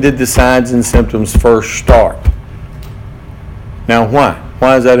 When did the signs and symptoms first start? Now, why?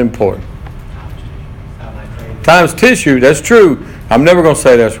 Why is that important? Times tissue, that's true. I'm never going to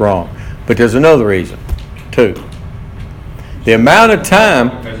say that's wrong. But there's another reason, too. The amount of time...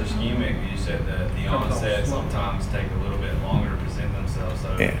 Because of ischemic, you said that the onset sometimes take a little bit longer to present themselves, so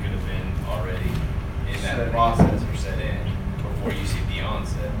Yeah. it could have been already in that process or set in before you see the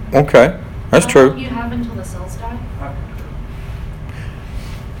onset. Okay, that's true. You have until the cells die?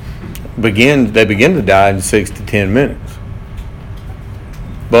 They begin to die in 6 to 10 minutes.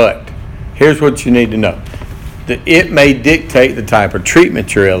 But here's what you need to know. It may dictate the type of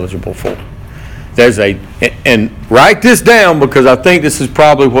treatment you're eligible for. And write this down because I think this is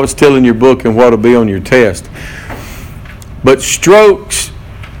probably what's still in your book and what'll be on your test. But strokes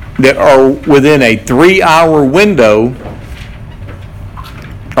that are within a 3-hour window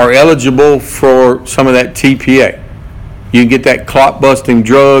are eligible for some of that TPA. You can get that clot busting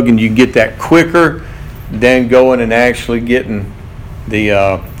drug and you can get that quicker than going and actually getting the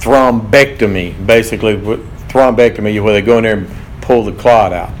thrombectomy. Basically, thrombectomy where they go in there and pull the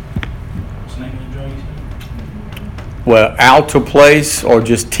clot out. What's the name of the drug you said? Well, alteplase or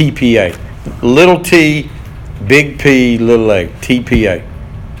just TPA. Little T, big P, little A. TPA.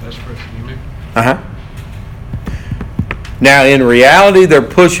 That's for ischemic. Uh-huh. Now, in reality, they're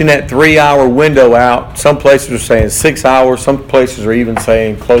pushing that 3-hour window out. Some places are saying 6 hours. Some places are even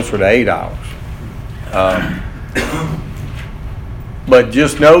saying closer to 8 hours. But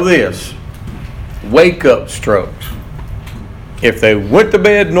just know this. Wake-up strokes. If they went to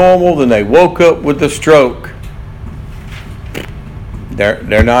bed normal, then they woke up with a stroke,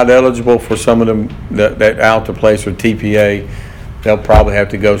 they're not eligible for some of them, that alteplase or TPA. They'll probably have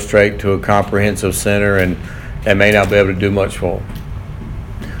to go straight to a comprehensive center and they may not be able to do much for them.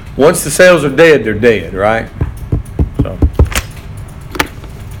 Once the cells are dead, they're dead, right? So.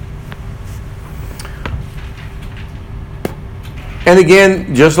 And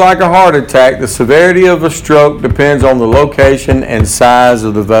again, just like a heart attack, the severity of a stroke depends on the location and size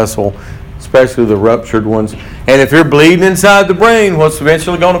of the vessel, especially the ruptured ones. And if you're bleeding inside the brain, what's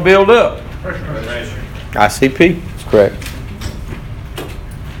eventually going to build up? ICP, that's correct.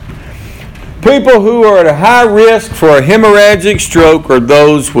 People who are at a high risk for a hemorrhagic stroke are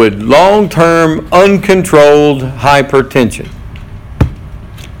those with long-term uncontrolled hypertension.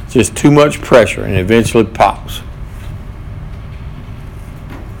 Just too much pressure and it eventually pops.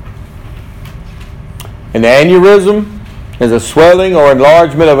 An aneurysm is a swelling or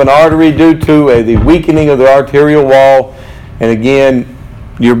enlargement of an artery due to the weakening of the arterial wall. And again,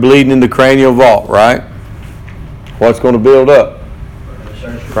 you're bleeding in the cranial vault, right? What's going to build up?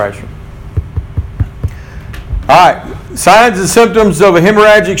 Pressure. All right, signs and symptoms of a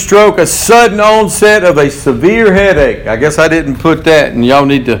hemorrhagic stroke, a sudden onset of a severe headache. I guess I didn't put that, and y'all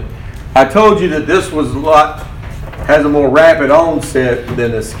need to, I told you that this was has a more rapid onset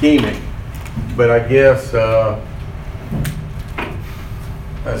than ischemic, but I guess a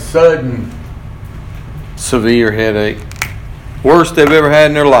sudden severe headache, worst they've ever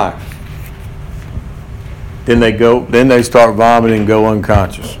had in their life. Then they start vomiting and go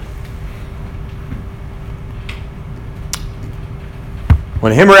unconscious.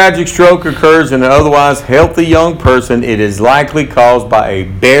 When a hemorrhagic stroke occurs in an otherwise healthy young person, it is likely caused by a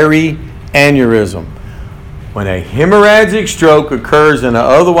Berry aneurysm. When a hemorrhagic stroke occurs in an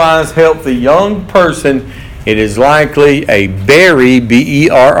otherwise healthy young person, it is likely a Berry,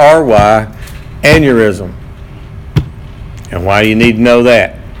 B-E-R-R-Y, aneurysm. And why do you need to know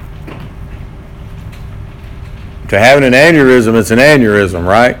that? To having an aneurysm, it's an aneurysm,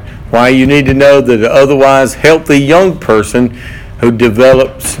 right? Why you need to know that an otherwise healthy young person who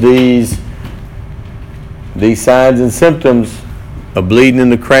develops these signs and symptoms of bleeding in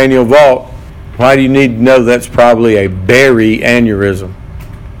the cranial vault, why do you need to know that's probably a Berry aneurysm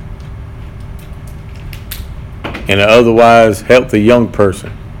in an otherwise healthy young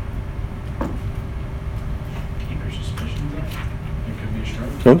person? Keep your suspicions up. It could be a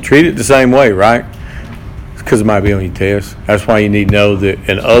stroke. Don't treat it the same way, right? It's because it might be on your test. That's why you need to know that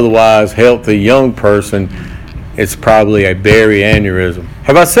an otherwise healthy young person, it's probably a Berry aneurysm.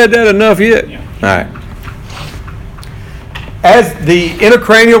 Have I said that enough yet? Yeah. All right. As the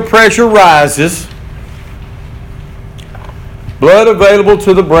intracranial pressure rises, blood available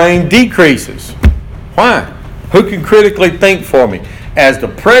to the brain decreases. Why? Who can critically think for me? As the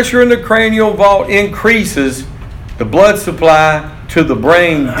pressure in the cranial vault increases, the blood supply to the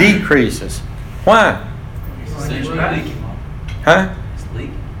brain decreases. Why? Huh? It's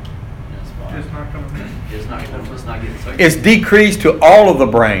leaking. That's why. It's not coming in. It's not getting sucked. It's decreased to all of the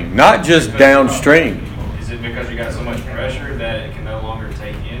brain, not just downstream. Is it because you got so much pressure that it can no longer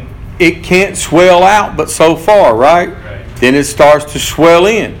take in? It can't swell out but so far, right? Right. Then it starts to swell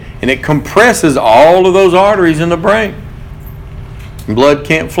in, and it compresses all of those arteries in the brain. And blood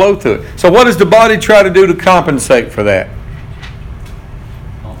can't flow through it. So what does the body try to do to compensate for that?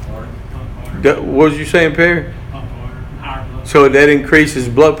 What was you saying, Perry? So that increases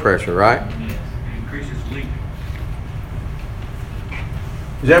blood pressure, right? Increases leak.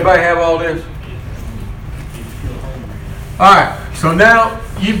 Does everybody have all this? All right, so now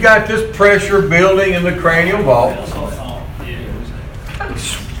you've got this pressure building in the cranial vault.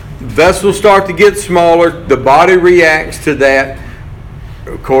 Vessels start to get smaller. The body reacts to that.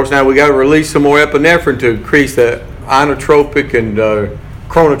 Of course, now we got to release some more epinephrine to increase the inotropic and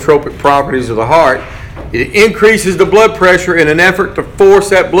chronotropic properties of the heart. It increases the blood pressure in an effort to force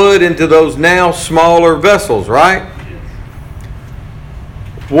that blood into those now smaller vessels, right?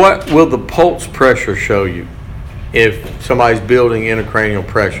 What will the pulse pressure show you if somebody's building intracranial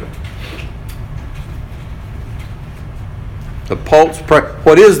pressure? The pulse pressure.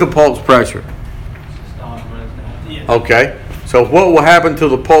 What is the pulse pressure? Okay. So what will happen to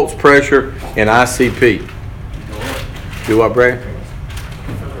the pulse pressure in ICP? Do what, Brad?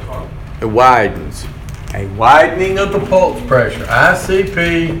 It widens. A widening of the pulse pressure.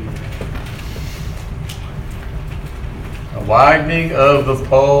 ICP. A widening of the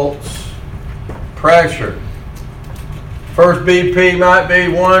pulse pressure. First BP might be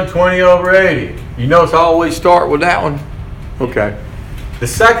 120/80. You notice I always start with that one? Okay. The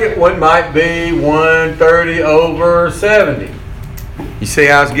second one might be 130/70. You see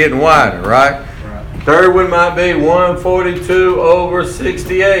how it's getting wider, right? Third one might be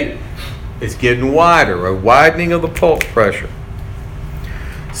 142/68. It's getting wider, a widening of the pulse pressure.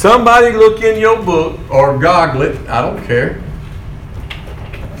 Somebody look in your book or goggle it, I don't care.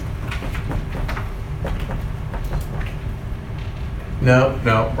 No,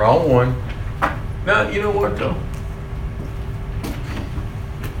 wrong one. No, you know what though?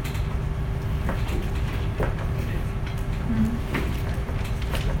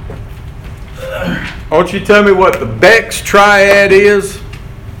 I want you to tell me what the Beck's triad is,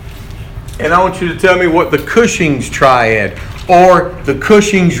 and I want you to tell me what the Cushing's triad, or the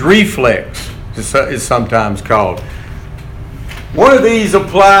Cushing's reflex is sometimes called. One of these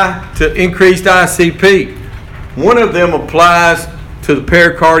apply to increased ICP. One of them applies to the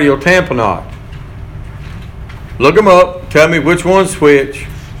pericardial tamponade. Look them up. Tell me which one switch.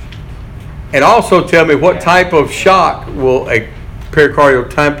 And also tell me what type of shock will a pericardial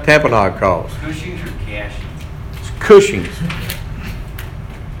tamponade cause. Cushing's or Cashing's? It's Cushing's.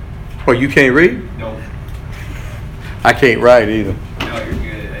 Well, you can't read? No, I can't write either. no, you're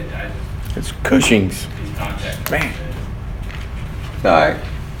good. It's Cushing's. These contact. Man. All right.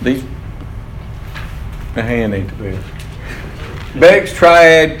 These, my hand ain't the best. Beck's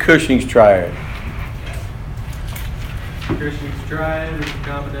triad, Cushing's triad. Cushing's triad is a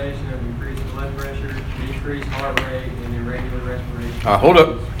combination of increased blood pressure, decreased heart rate, and irregular respiration. Hold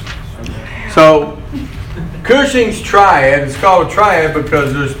up. So, Cushing's triad, it's called a triad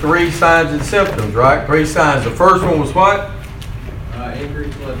because there's 3 signs and symptoms, right? 3 signs. The first one was what?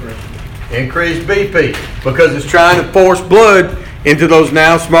 Increased blood pressure. Increased BP, because it's trying to force blood into those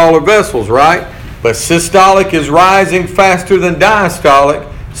now smaller vessels, right? But systolic is rising faster than diastolic,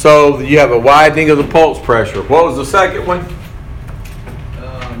 so you have a widening of the pulse pressure. What was the second one?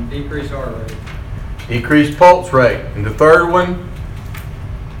 Decreased heart rate. Decreased pulse rate. And the third one?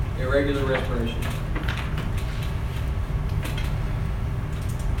 Irregular respiration.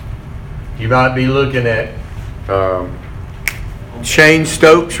 You might be looking at Shane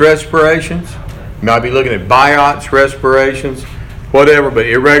Stokes respirations. You might be looking at Biot's respirations, whatever, but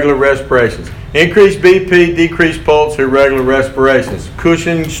irregular respirations. Increased BP, decreased pulse, irregular respirations.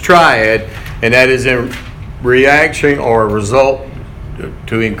 Cushing's triad, and that is in reaction or a result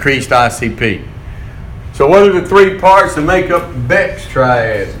to increased ICP. So what are the 3 parts that make up Beck's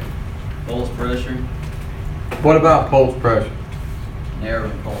triad? Pulse pressure, What about pulse pressure?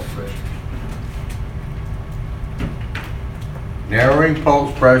 narrowing pulse pressure. Narrowing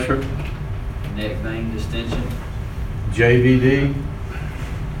pulse pressure, Neck vein distension, JVD,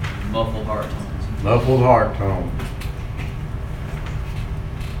 muffled heart tones. muffled heart tone.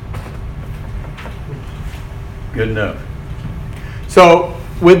 Good enough. So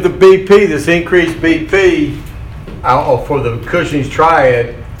with the BP, this increased BP, for the Cushing's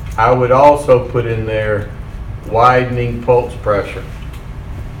triad, I would also put in there widening pulse pressure.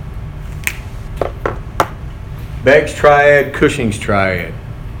 Beck's triad, Cushing's triad.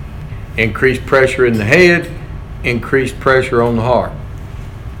 Increased pressure in the head, increased pressure on the heart.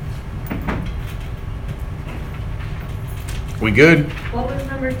 We good? What was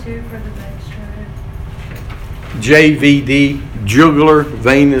number 2 for the Beck's triad? JVD, jugular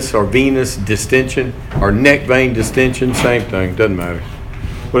venous or venous distension, or neck vein distension, same thing, doesn't matter.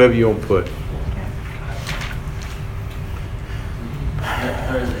 Whatever you want to put.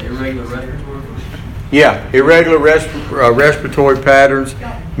 There's irregular respiratory. Yeah, irregular respiratory patterns.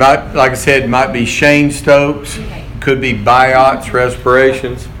 Not, like I said, might be Shane Stokes, could be Biot's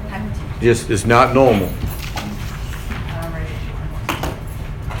respirations. Just, it's not normal.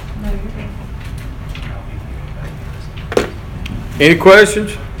 Any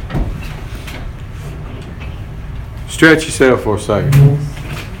questions? Stretch yourself for a second.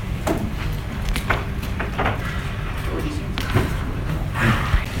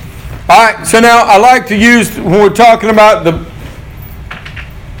 All right, so now I like to use, when we're talking about the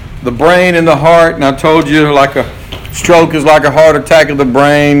brain and the heart, and I told you like a stroke is like a heart attack of the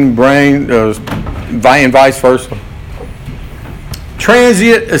brain, and vice versa.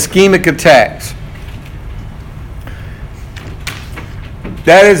 Transient ischemic attacks.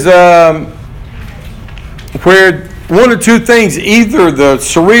 That is where one or two things, either the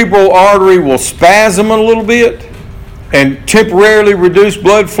cerebral artery will spasm a little bit and temporarily reduce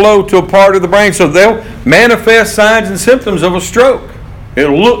blood flow to a part of the brain, so they'll manifest signs and symptoms of a stroke.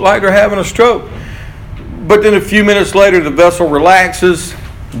 It'll look like they're having a stroke. But then a few minutes later, the vessel relaxes,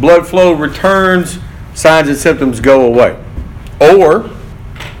 blood flow returns, signs and symptoms go away. Or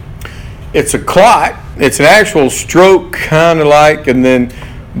it's a clot, it's an actual stroke kind of like,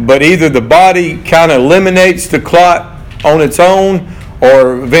 but either the body kind of eliminates the clot on its own,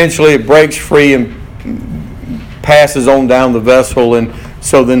 or eventually it breaks free and passes on down the vessel, and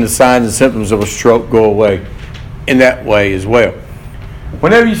so then the signs and symptoms of a stroke go away in that way as well.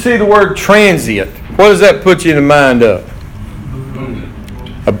 Whenever you see the word transient, what does that put you in the mind of?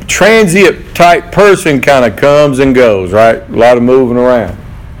 A transient type person kind of comes and goes, right? A lot of moving around.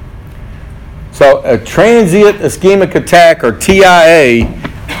 So a transient ischemic attack, or TIA,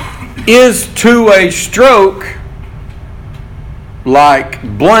 is to a stroke like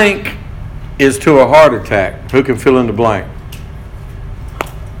blank is to a heart attack. Who can fill in the blank?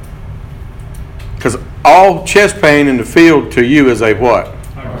 Because all chest pain in the field to you is a what?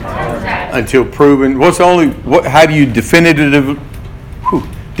 Heart attack. Until proven. How do you definitively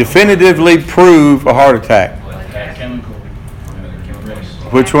prove a heart attack? Chemical.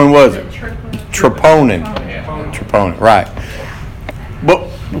 Which one was it? Troponin. Troponin, right. But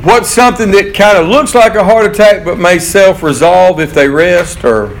what's something that kind of looks like a heart attack but may self-resolve if they rest,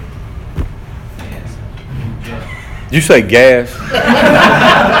 or? Did you say gas?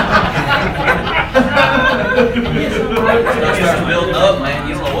 Starts building up, man.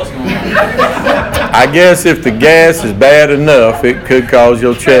 You don't know what's going on. I I guess if the gas is bad enough, it could cause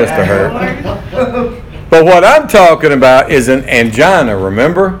your chest to hurt. But what I'm talking about is an angina,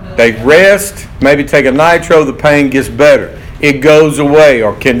 remember? They rest, maybe take a nitro, the pain gets better. It goes away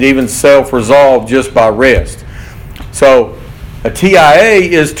or can even self-resolve just by rest. So a TIA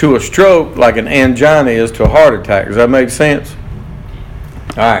is to a stroke like an angina is to a heart attack. Does that make sense?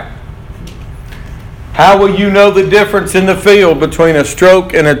 All right. How will you know the difference in the field between a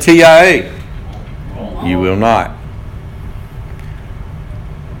stroke and a TIA? You will not.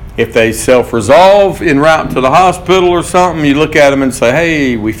 If they self-resolve en route to the hospital or something, you look at them and say,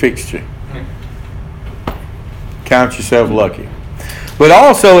 hey, we fixed you. Count yourself lucky. But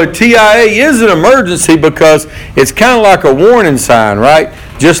also a TIA is an emergency because it's kind of like a warning sign, right?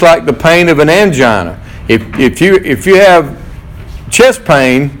 Just like the pain of an angina. If you have chest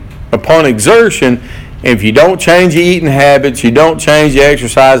pain upon exertion, if you don't change your eating habits, you don't change your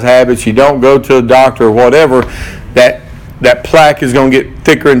exercise habits, you don't go to a doctor or whatever, that plaque is going to get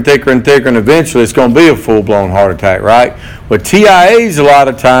thicker and thicker and thicker, and eventually it's going to be a full-blown heart attack, right? But TIAs a lot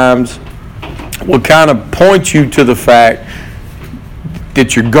of times will kind of point you to the fact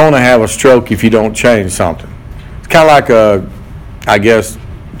that you're going to have a stroke if you don't change something. It's kind of like I guess,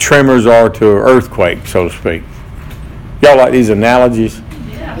 tremors are to an earthquake, so to speak. Y'all like these analogies?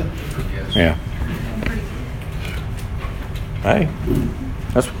 Yeah. Hey,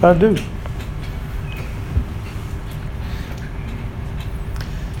 that's what I do.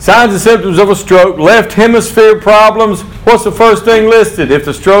 Signs and symptoms of a stroke. Left hemisphere problems. What's the first thing listed if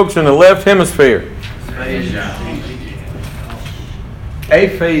the stroke's in the left hemisphere?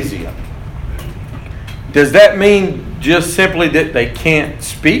 Aphasia. Does that mean just simply that they can't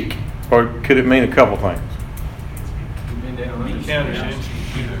speak, or could it mean a couple things?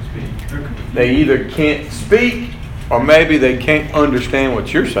 They either can't speak, or maybe they can't understand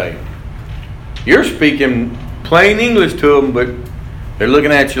what you're saying. You're speaking plain English to them, but they're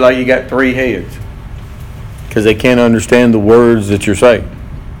looking at you like you got three heads because they can't understand the words that you're saying.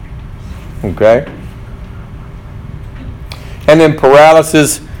 Okay? And then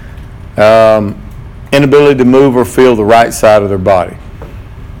paralysis, inability to move or feel the right side of their body.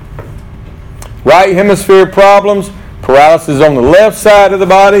 Right hemisphere problems, paralysis on the left side of the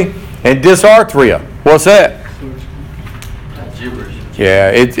body, and dysarthria. What's that?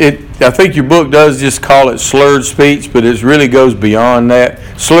 Yeah, I think your book does just call it slurred speech, but it really goes beyond that.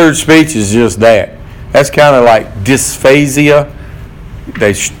 Slurred speech is just that. That's kind of like dysphasia.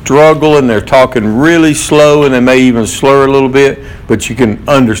 They struggle and they're talking really slow and they may even slur a little bit, but you can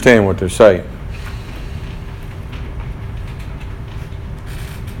understand what they're saying.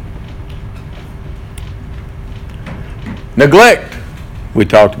 Neglect. We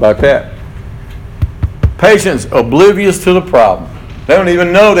talked about that. Patients oblivious to the problem. They don't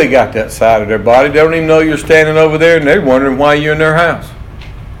even know they got that side of their body. They don't even know you're standing over there and they're wondering why you're in their house.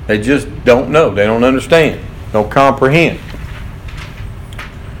 They just don't know. They don't understand. Don't comprehend.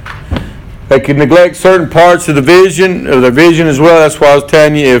 They could neglect certain parts of the vision, or their vision as well. That's why I was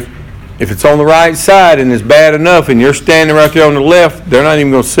telling you, if it's on the right side and it's bad enough and you're standing right there on the left, they're not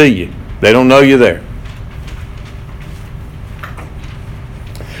even going to see you. They don't know you're there.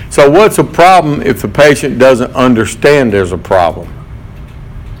 So what's a problem if the patient doesn't understand there's a problem?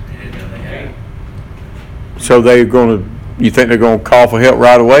 So you think they're going to call for help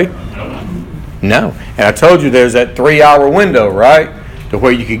right away? No. And I told you there's that 3-hour window, right? To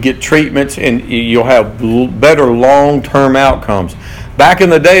where you could get treatments and you'll have better long-term outcomes. Back in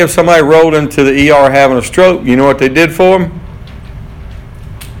the day, if somebody rolled into the ER having a stroke, you know what they did for them?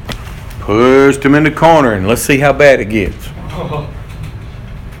 Pushed them in the corner and let's see how bad it gets.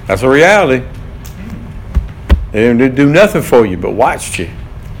 That's a reality. They didn't do nothing for you but watched you.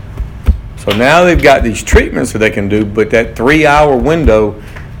 So now they've got these treatments that they can do, but that 3-hour window,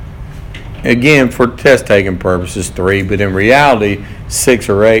 again, for test-taking purposes, 3, but in reality, 6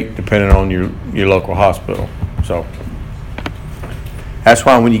 or 8, depending on your local hospital. So that's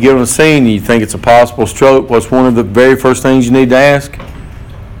why when you get on the scene and you think it's a possible stroke, what's one of the very first things you need to ask?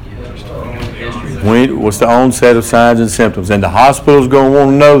 What's the onset of signs and symptoms? And the hospital's going to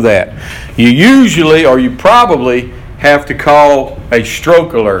want to know that. You usually, or you probably, have to call a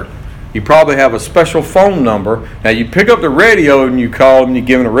stroke alert. You probably have a special phone number. Now, you pick up the radio and you call and you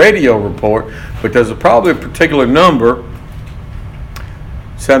give them a radio report, but there's probably a particular number,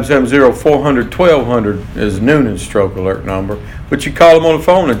 770-400-1200 is Noonan's stroke alert number, but you call them on the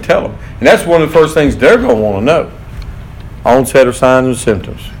phone and tell them. And that's one of the first things they're going to want to know. Onset of signs and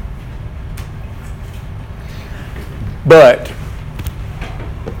symptoms. But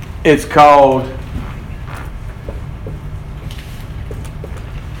it's called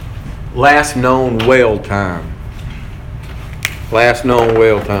Last known well time. Last known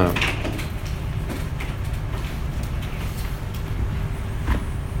well time.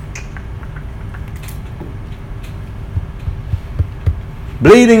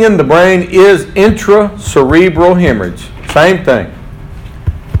 Bleeding in the brain is intracerebral hemorrhage. Same thing.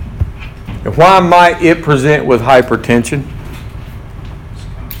 And why might it present with hypertension?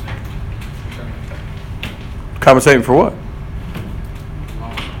 Compensating for what?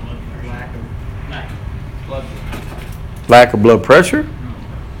 Lack of blood pressure?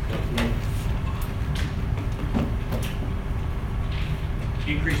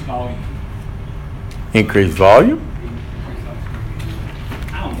 Increased volume. Increased volume?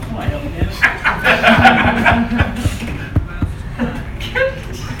 I don't know, I don't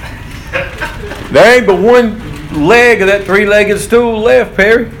know. There ain't but one leg of that three-legged stool left,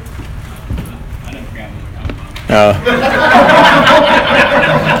 Perry. I never forgot where they're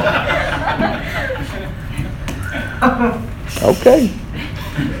coming from. Okay.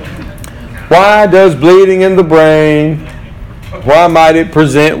 Why does bleeding in the brain, why might it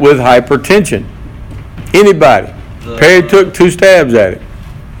present with hypertension? Anybody? Perry took 2 stabs at it.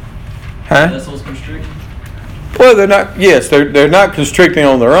 Huh? Vessels constrict. Well, they're not constricting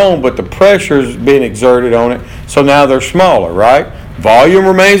on their own, but the pressure's being exerted on it, so now they're smaller, right? Volume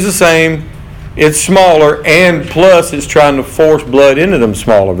remains the same, it's smaller, and plus it's trying to force blood into them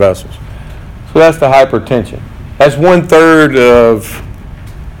smaller vessels. So that's the hypertension. That's 1/3 of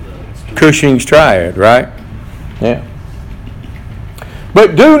Cushing's triad, right? Yeah.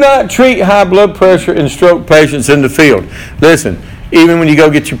 But do not treat high blood pressure in stroke patients in the field. Listen, even when you go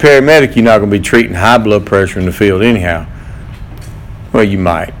get your paramedic, you're not going to be treating high blood pressure in the field anyhow. Well, you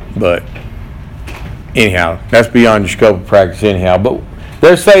might, but anyhow, that's beyond your scope of practice anyhow. But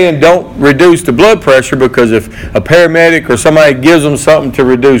they're saying don't reduce the blood pressure because if a paramedic or somebody gives them something to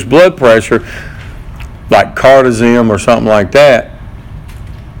reduce blood pressure, like cardizem or something like that,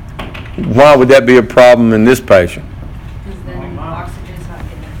 why would that be a problem in this patient? Because then oxygen's not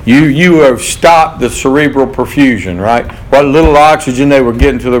getting You have stopped the cerebral perfusion, right? What little oxygen they were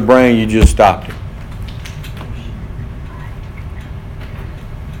getting to their brain, you just stopped it.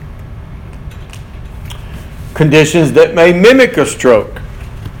 Conditions that may mimic a stroke.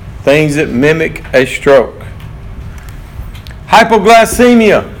 Things that mimic a stroke.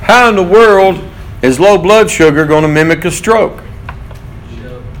 Hypoglycemia. How in the world is low blood sugar going to mimic a stroke?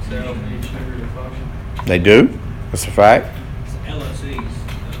 Cells need sugar to function. They do. That's a fact. LSEs,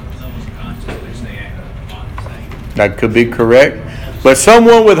 almost consciously stay on the same. That could be correct. But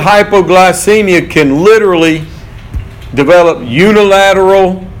someone with hypoglycemia can literally develop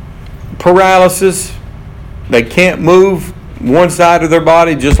unilateral paralysis. They can't move one side of their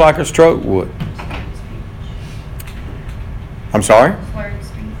body just like a stroke would. I'm sorry? slurred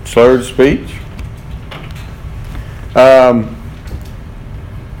speech. Slurred speech.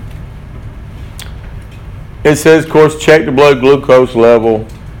 It says, of course, check the blood glucose level.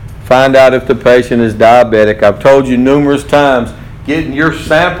 Find out if the patient is diabetic. I've told you numerous times, getting your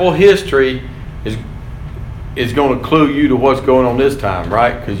sample history is going to clue you to what's going on this time,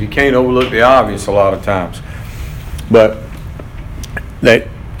 right? Because you can't overlook the obvious a lot of times. But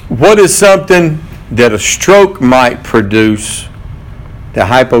what is something that a stroke might produce that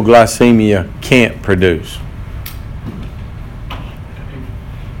hypoglycemia can't produce?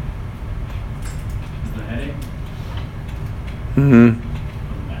 The headache. Mm-hmm.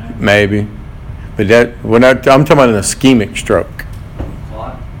 Maybe. But I'm talking about an ischemic stroke.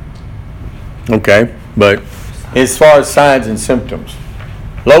 Clot. Okay. But as far as signs and symptoms,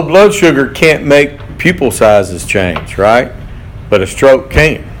 low blood sugar can't make pupil sizes change, right? But a stroke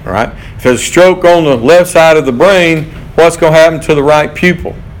can, right? If there's a stroke on the left side of the brain, what's going to happen to the right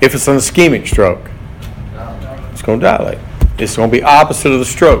pupil? If it's an ischemic stroke, it's going to dilate. It's going to be opposite of the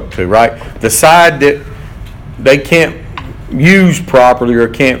stroke too, right? The side that they can't use properly or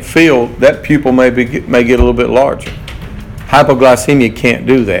can't feel, that pupil may get a little bit larger. Hypoglycemia can't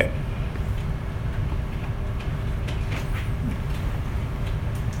do that.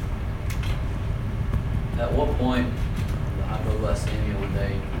 At what point the hypoglycemia would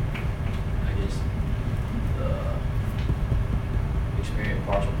they, I guess, experience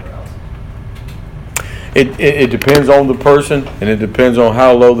partial paralysis? It depends on the person, and it depends on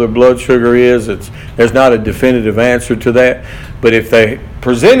how low their blood sugar is. There's not a definitive answer to that. But if they're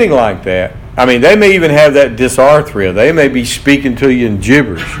presenting like that, I mean, they may even have that dysarthria. They may be speaking to you in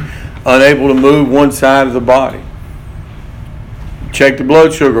gibberish, unable to move one side of the body. Check the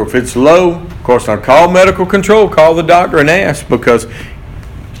blood sugar. If it's low, of course, now call medical control, call the doctor and ask, because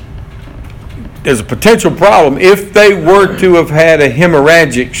there's a potential problem if they were to have had a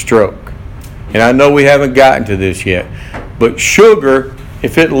hemorrhagic stroke. and I know we haven't gotten to this yet, but sugar,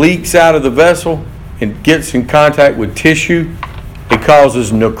 if it leaks out of the vessel and gets in contact with tissue, it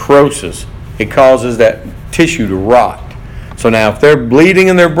causes necrosis. It causes that tissue to rot. So now if they're bleeding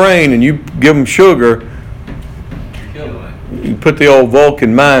in their brain and you give them sugar, you put the old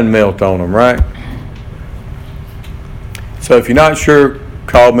Vulcan mind melt on them, right? So if you're not sure,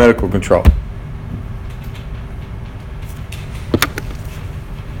 call medical control.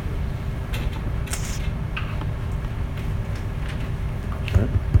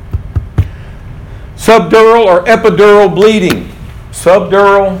 Subdural or epidural bleeding.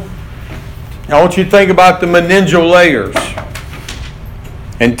 Subdural, I want you to think about the meningeal layers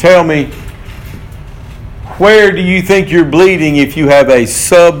and tell me, where do you think you're bleeding if you have a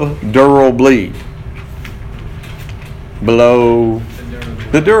subdural bleed? Below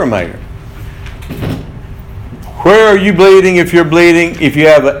the duramater. Where are you bleeding if you're bleeding if you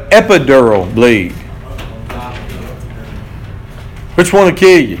have an epidural bleed? Which one will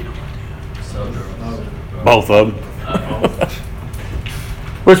kill you? Both of them.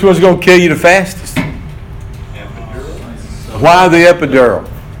 Which one's going to kill you the fastest? Why the epidural?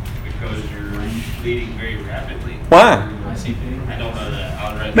 Because you're bleeding very rapidly. Why? I don't know that.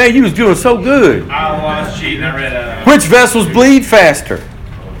 I read. Man, you was doing so good. I was cheating. I read. Which vessels bleed faster?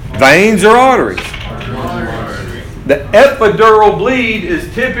 Veins or arteries? The epidural bleed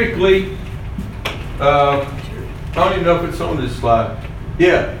is typically, I don't even know if it's on this slide.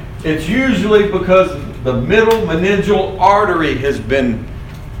 Yeah, it's usually because the middle meningeal artery has been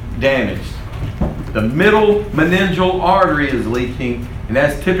damaged. The middle meningeal artery is leaking, and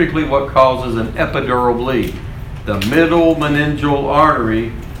that's typically what causes an epidural bleed. The middle meningeal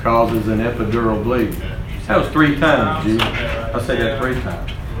artery causes an epidural bleed. That was 3 times, G. I said that 3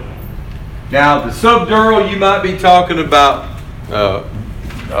 times. Now, the subdural, you might be talking about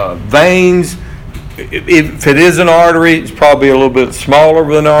veins. If it is an artery, it's probably a little bit smaller of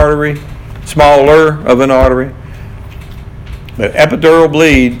an artery. But epidural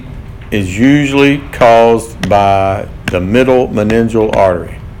bleed is usually caused by the middle meningeal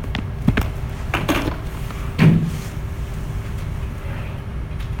artery.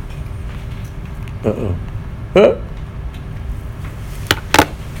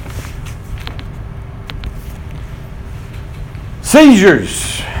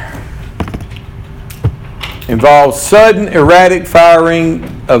 Seizures involve sudden erratic firing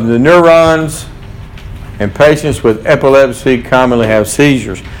of the neurons, and patients with epilepsy commonly have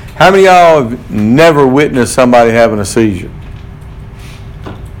seizures. How many of y'all have never witnessed somebody having a seizure?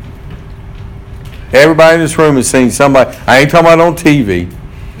 Everybody in this room has seen somebody. I ain't talking about on TV.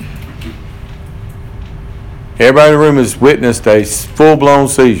 Everybody in the room has witnessed a full-blown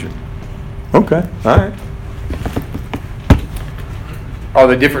seizure. Okay, all right. Are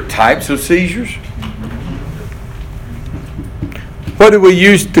there different types of seizures? What did we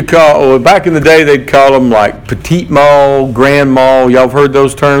used to call, well, back in the day they'd call them like petit mal, grand mal. Y'all have heard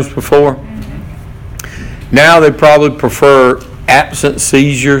those terms before? Now they probably prefer absent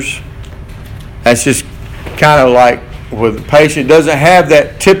seizures. That's just kind of like where the patient doesn't have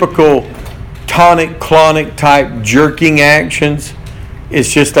that typical tonic-clonic type jerking actions.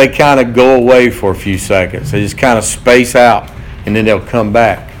 It's just they kind of go away for a few seconds. They just kind of space out and then they'll come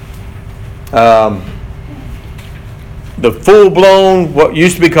back. The full-blown, what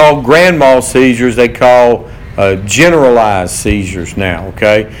used to be called grand mal seizures, they call generalized seizures now,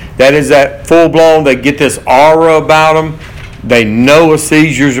 okay? That is that full-blown, they get this aura about them. They know a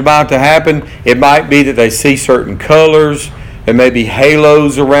seizure's about to happen. It might be that they see certain colors. There may be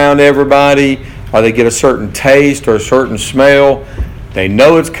halos around everybody, or they get a certain taste or a certain smell. They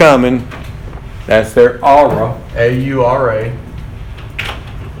know it's coming. That's their aura, A-U-R-A.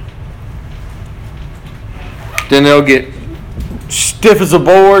 Then they'll get stiff as a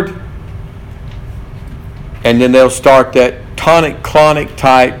board, and then they'll start that tonic-clonic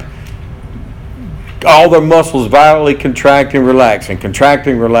type, all their muscles violently contracting, relaxing,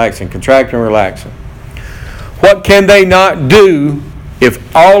 contracting, relaxing, contracting, relaxing. What can they not do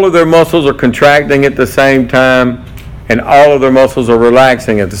if all of their muscles are contracting at the same time and all of their muscles are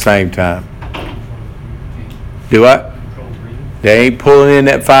relaxing at the same time? Do what? They ain't pulling in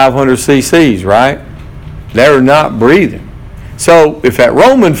that 500 cc's, right? They're not breathing. So if that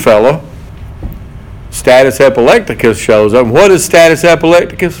Roman fella, status epilepticus, shows up, what is status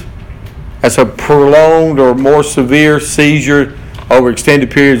epilepticus? That's a prolonged or more severe seizure over extended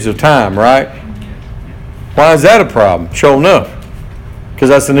periods of time, right? Why is that a problem? Sure enough. Because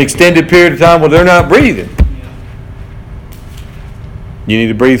that's an extended period of time where they're not breathing. You need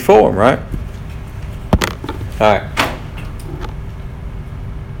to breathe for them, right? All right.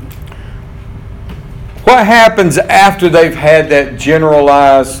 What happens after they've had that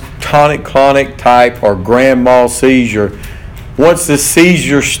generalized tonic-clonic type or grand mal seizure? Once the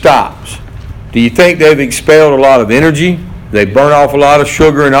seizure stops, do you think they've expelled a lot of energy? They burn off a lot of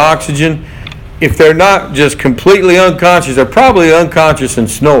sugar and oxygen? If they're not just completely unconscious, they're probably unconscious and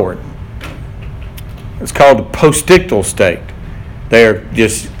snoring. It's called the postictal state.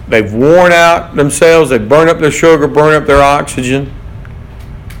 They've worn out themselves, they burn up their sugar, burn up their oxygen.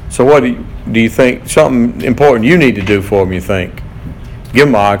 So what do you think, something important you need to do for them, you think? Give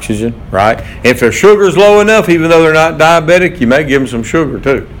them oxygen, right? If their sugar's low enough, even though they're not diabetic, you may give them some sugar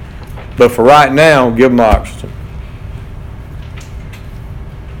too. But for right now, give them oxygen.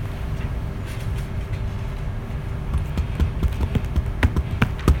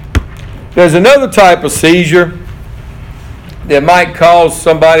 There's another type of seizure that might cause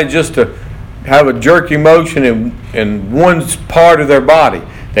somebody just to have a jerking motion in one part of their body.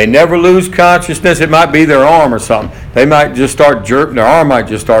 They never lose consciousness. It might be their arm or something. They might just start jerking. Their arm might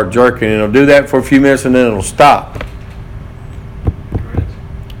just start jerking, and it'll do that for a few minutes, and then it'll stop.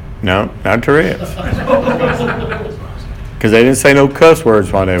 No, not Tourette's. Because they didn't say no cuss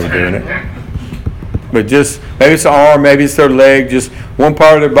words while they were doing it. But just, maybe it's the arm, maybe it's their leg, just one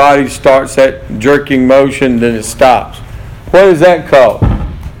part of their body starts that jerking motion, then it stops. What is that called?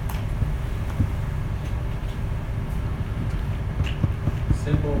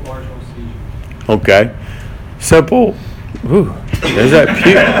 Simple partial seizure. Okay. Simple. Ooh, there's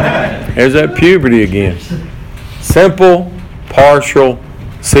that puberty again. Simple partial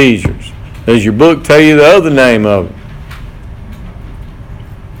seizures. Does your book tell you the other name of it?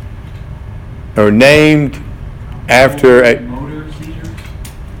 Or named after a Motor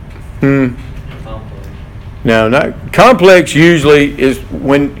seizure? No, not complex. Usually is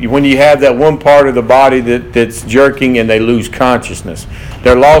when you have that one part of the body that's jerking and they lose consciousness.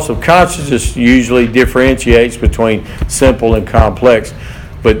 Their loss of consciousness usually differentiates between simple and complex.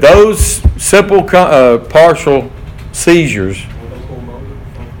 But those simple partial seizures,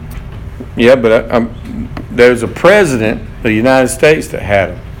 yeah. But there's a president of the United States that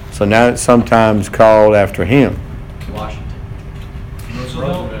had them. So now it's sometimes called after him. Washington.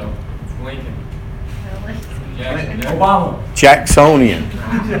 Roosevelt. Lincoln. Jackson. Obama.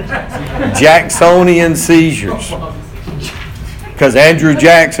 Jacksonian seizures. Because Andrew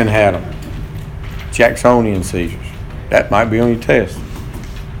Jackson had them. Jacksonian seizures. That might be on your test.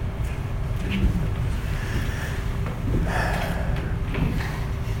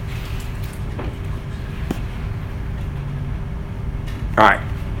 All right.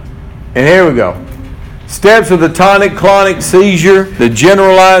 And here we go. Steps of the tonic-clonic seizure, the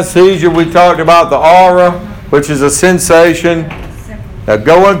generalized seizure. We talked about the aura, which is a sensation,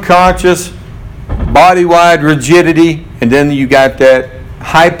 go unconscious, body-wide rigidity, and then you got that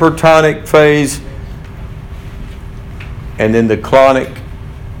hypertonic phase, and then the clonic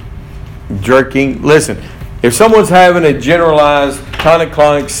jerking. Listen, if someone's having a generalized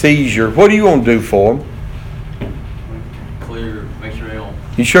tonic-clonic seizure, what do you want to do for them? Clear, make sure they don't.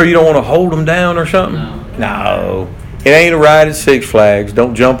 You sure you don't want to hold them down or something? No. No. It ain't a ride at Six Flags.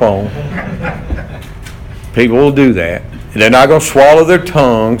 Don't jump on. People will do that. And they're not going to swallow their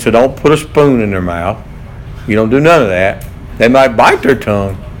tongue, so don't put a spoon in their mouth. You don't do none of that. They might bite their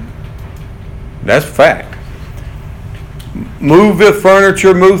tongue. That's fact. Move the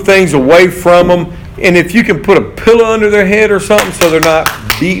furniture, move things away from them. And if you can put a pillow under their head or something so they're not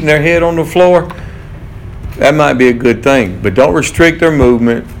beating their head on the floor, that might be a good thing. But don't restrict their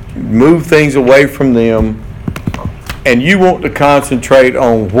movement. Move things away from them. And you want to concentrate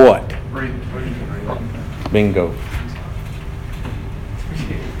on what? Bingo.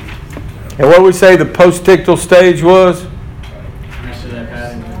 And what we say the postictal stage was?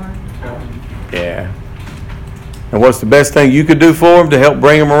 Yeah. And what's the best thing you could do for them to help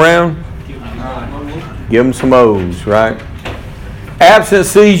bring them around? Give them some O's, right? Absent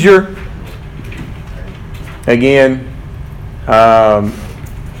seizure. Again,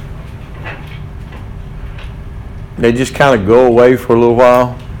 they just kind of go away for a little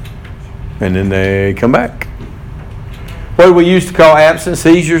while, and then they come back. What do we used to call absent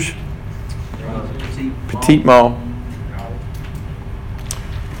seizures? Petit mal.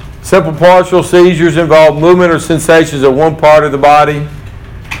 Simple partial seizures involve movement or sensations of one part of the body.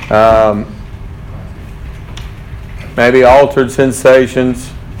 Maybe altered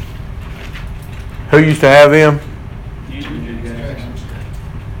sensations. Who used to have them?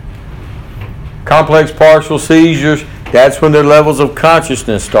 Complex partial seizures, that's when their levels of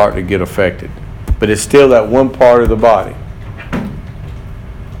consciousness start to get affected. But it's still that one part of the body.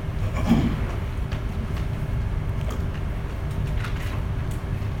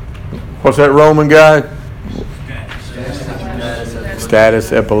 What's that Roman guy?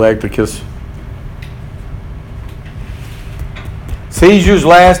 status epilepticus. Seizures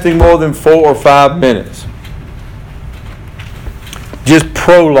lasting more than 4 or 5 minutes. Just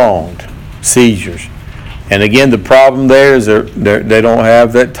prolonged seizures. And again, the problem there is they don't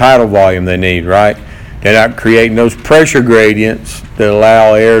have that tidal volume they need, right? They're not creating those pressure gradients that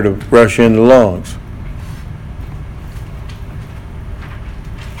allow air to rush into the lungs.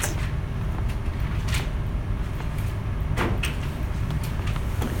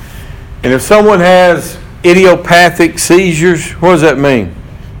 And if someone has idiopathic seizures, what does that mean?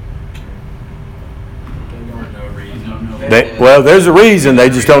 Well, there's a reason,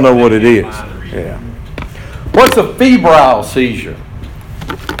 they just don't know what it is. Yeah. What's a febrile seizure?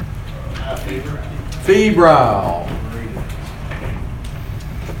 Febrile.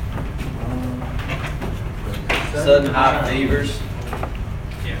 Sudden high fevers,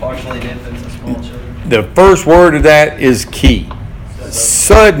 partially in infants and small children. The first word of that is key.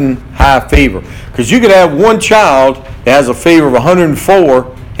 Sudden high fever. Because you could have one child that has a fever of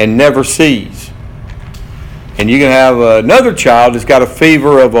 104 and never sees. And you can have another child that's got a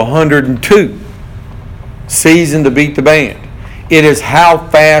fever of 102, seizing to beat the band. It is how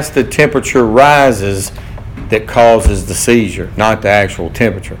fast the temperature rises that causes the seizure, not the actual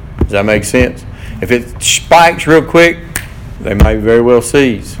temperature. Does that make sense? If it spikes real quick, they might very well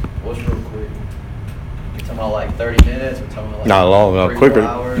seize. What's real quick? You talking about like 30 minutes? We're talking about like Not long enough. 3-4 Quicker.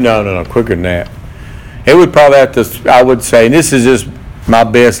 hours? No, quicker than that. It would probably have to, I would say, and this is just my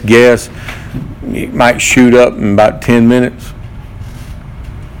best guess, it might shoot up in about 10 minutes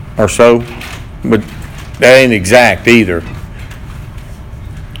or so, but that ain't exact either.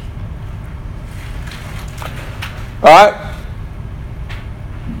 All right.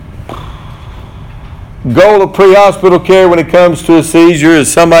 Goal of pre-hospital care when it comes to a seizure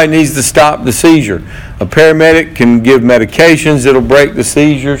is somebody needs to stop the seizure. A paramedic can give medications that'll break the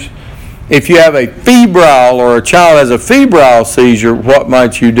seizures. If you have a febrile or a child has a febrile seizure, what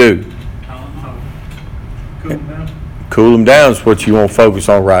might you do? Cool them down. Cool them down is what you want to focus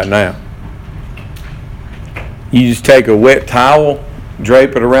on right now. You just take a wet towel,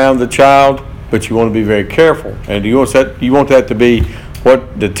 drape it around the child, but you want to be very careful. And you want that to be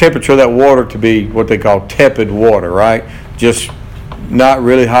what the temperature of that water to be what they call tepid water, right? Just not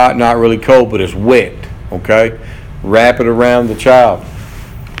really hot, not really cold, but it's wet, okay? Wrap it around the child.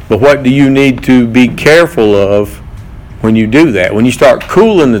 But what do you need to be careful of when you do that? When you start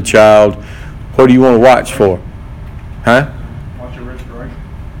cooling the child, what do you want to watch for? Huh? Watch your respiration.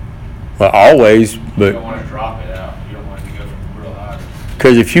 Well, always, You but don't want to drop it out. You don't want it to go from real high.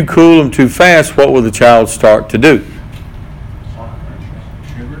 because if you cool them too fast, what will the child start to do?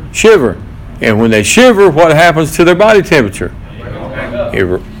 Sugar. Shiver. And when they shiver, what happens to their body temperature?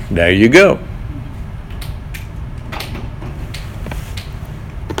 There you go.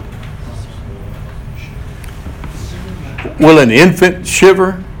 Will an infant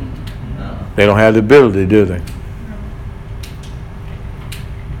shiver? No. They don't have the ability, do they?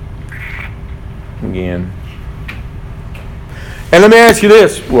 Again. And let me ask you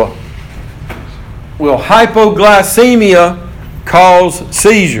this. Will hypoglycemia cause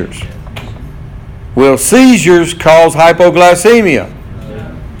seizures? Will seizures cause hypoglycemia?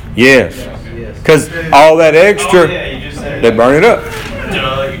 Yes. Yes. Because all that extra, You just said they burn it up.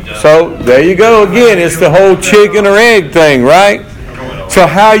 Duh. So there you go again. It's the whole chicken or egg thing, right? So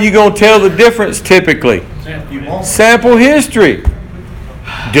how are you going to tell the difference typically? You won't. Sample history.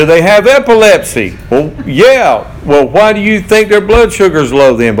 Do they have epilepsy? Well, yeah. Well, why do you think their blood sugar's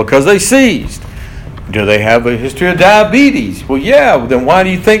low then? Because they seized. Do they have a history of diabetes? Well, yeah. Then why do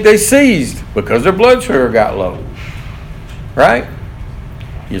you think they seized? Because their blood sugar got low. Right?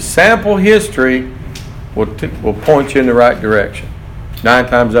 Your sample history will point you in the right direction. 9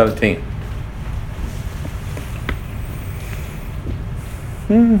 times out of 10.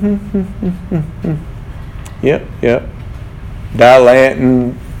 Yep.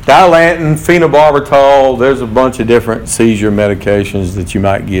 Dilantin, phenobarbital, there's a bunch of different seizure medications that you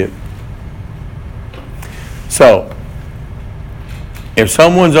might get. So, if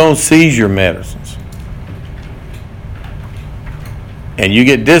someone's on seizure medicines and you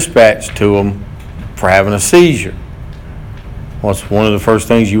get dispatched to them for having a seizure, what's one of the first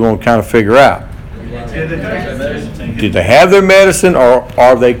things you want to kind of figure out? Did they have their medicine or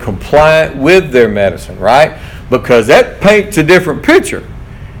are they compliant with their medicine, right? Because that paints a different picture.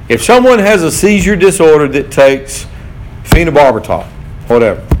 If someone has a seizure disorder that takes phenobarbital,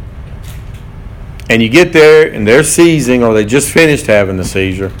 whatever, and you get there and they're seizing or they just finished having the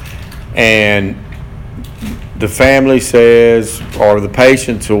seizure, and the family says, or the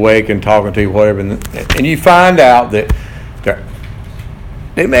patient's awake and talking to you, whatever, and you find out that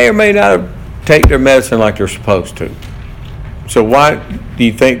they may or may not take their medicine like they're supposed to. So why do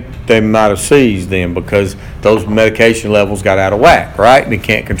you think they might have seized them? Because those medication levels got out of whack, right? And they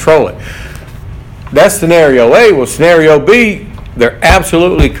can't control it. That's scenario A. Well, scenario B, they're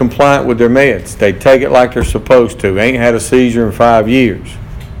absolutely compliant with their meds. They take it like they're supposed to. They ain't had a seizure in 5 years.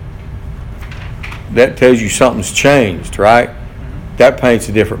 That tells you something's changed, right? That paints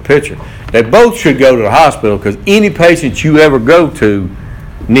a different picture. They both should go to the hospital, because any patient you ever go to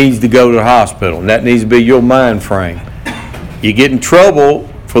needs to go to the hospital, and that needs to be your mind frame. You get in trouble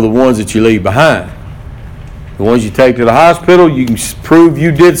for the ones that you leave behind. The ones you take to the hospital, you can prove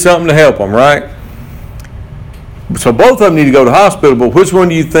you did something to help them, right? So both of them need to go to the hospital, but which one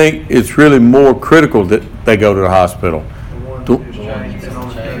do you think is really more critical that they go to the hospital?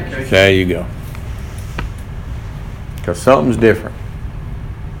 There you go. Because something's different.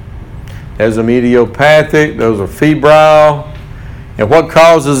 There's a idiopathic, those are febrile. And what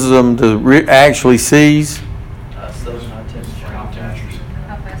causes them to actually seize? Those not temperature.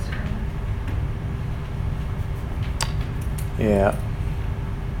 How fast are they? Yeah.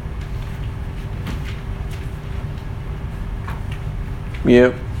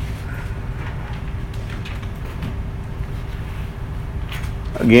 Yep.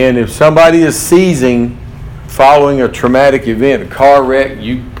 Again, if somebody is seizing following a traumatic event, a car wreck,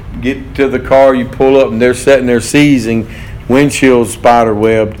 you get to the car, you pull up, and they're sitting there seizing, windshield spider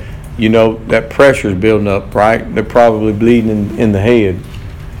webbed, you know that pressure's building up, right? They're probably bleeding in the head.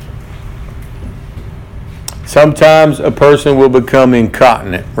 Sometimes a person will become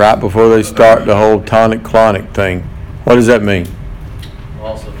incontinent right before they start the whole tonic-clonic thing. What does that mean?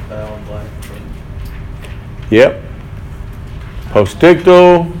 Loss of bowel and bladder. Yep.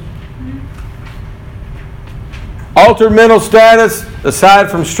 Postictal. Altered mental status, aside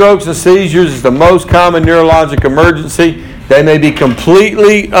from strokes and seizures, is the most common neurologic emergency. They may be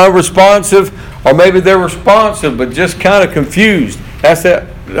completely unresponsive, or maybe they're responsive but just kind of confused. That's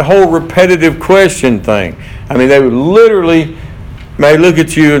the whole repetitive question thing. I mean, they would literally may look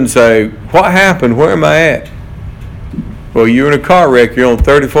at you and say, "What happened? Where am I at?" "Well, you're in a car wreck. You're on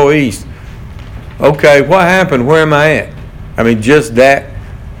 34 East." "Okay, what happened? Where am I at?" I mean, just that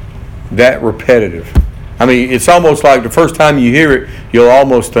repetitive. I mean, it's almost like the first time you hear it, you'll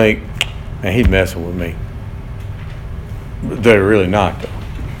almost think, "Man, he's messing with me." But they're really not, though.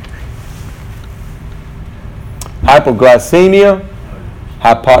 Hypoglycemia,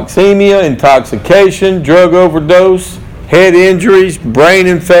 hypoxemia, intoxication, drug overdose, head injuries, brain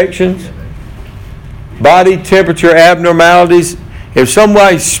infections, body temperature abnormalities. If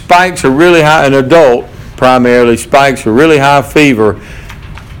somebody's spikes are really high, an adult primarily, spikes are really high fever,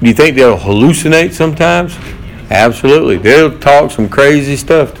 do you think they'll hallucinate sometimes? Absolutely. They'll talk some crazy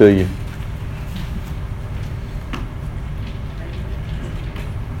stuff to you.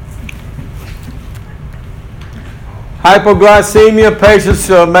 Hypoglycemia, patients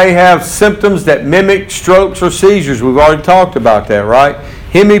may have symptoms that mimic strokes or seizures. We've already talked about that, right?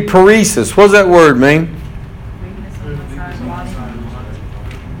 Hemiparesis, what does that word mean? Weakness on the side of the body.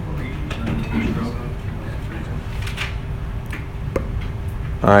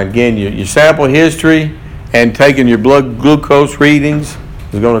 All right, again, your sample history and taking your blood glucose readings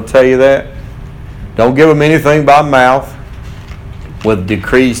is going to tell you that. Don't give them anything by mouth with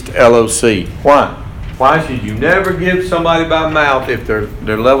decreased LOC. Why? Why should you never give somebody by mouth if their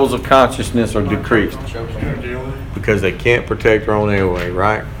levels of consciousness are decreased? Because they can't protect their own airway,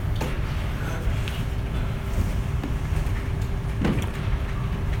 right?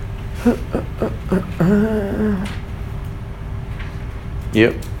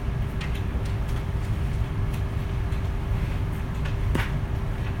 Yep.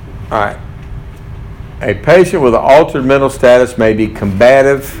 All right. A patient with an altered mental status may be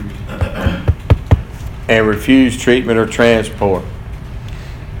combative and refuse treatment or transport.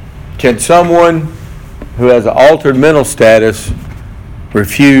 Can someone who has an altered mental status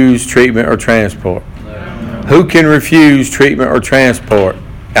refuse treatment or transport? No. Who can refuse treatment or transport?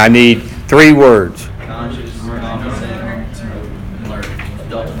 I need 3 words. Conscious, competent, alert,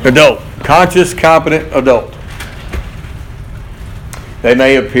 adult. Adult. Conscious, competent adult. They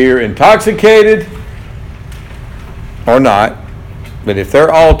may appear intoxicated or not, but if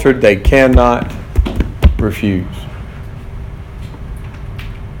they're altered, they cannot refuse.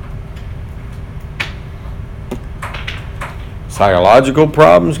 Psychological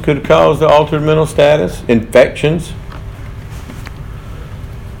problems could cause the altered mental status. Infections.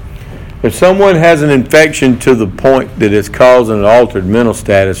 If someone has an infection to the point that it's causing an altered mental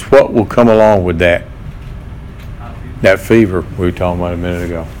status, what will come along with that? That fever we were talking about a minute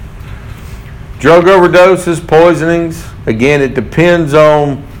ago. Drug overdoses, poisonings, Again, it depends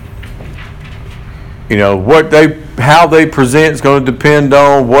on, how they present is going to depend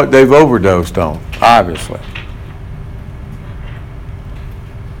on what they've overdosed on, obviously.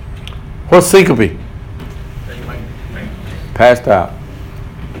 What's syncope? Passed out.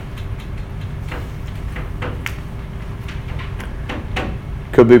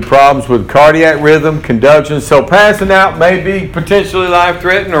 Could be problems with cardiac rhythm, conduction. So passing out may be potentially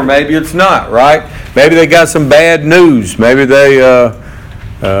life-threatening, or maybe it's not, right? Maybe they got some bad news. Maybe they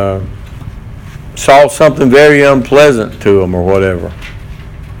saw something very unpleasant to them or whatever.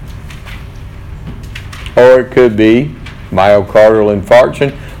 Or it could be myocardial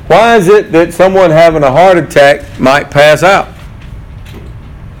infarction. Why is it that someone having a heart attack might pass out?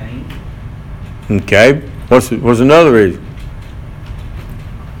 Pain. Okay. What's another reason?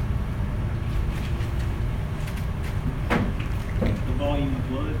 The volume of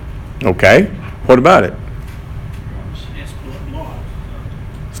blood, Okay. What about it? it's blocked.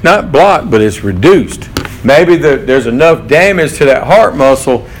 It's not blocked, but it's reduced. Maybe there's enough damage to that heart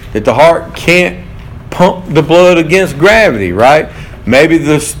muscle that the heart can't pump the blood against gravity, right? Maybe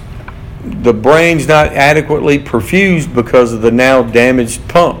the brain's not adequately perfused because of the now damaged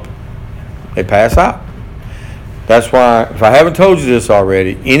pump. They pass out. That's why, if I haven't told you this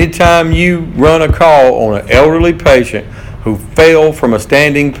already, anytime you run a call on an elderly patient who fell from a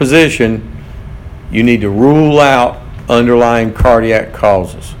standing position, you need to rule out underlying cardiac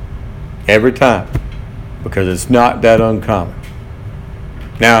causes. Every time. Because it's not that uncommon.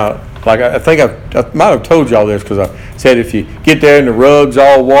 Now, like I think I might have told y'all this, because I said if you get there and the rug's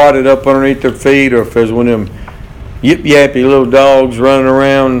all wadded up underneath their feet, or if there's one of them yip-yappy little dogs running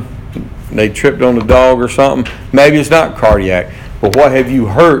around, they tripped on the dog or something, maybe it's not cardiac. But what have you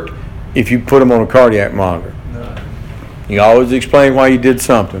hurt if you put them on a cardiac monitor? No. You always explain why you did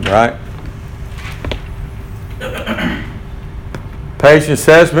something, right? Patient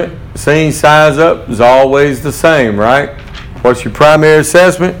assessment, scene size up is always the same, right? What's your primary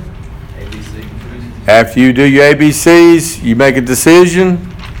assessment? ABC. After you do your ABCs, you make a decision.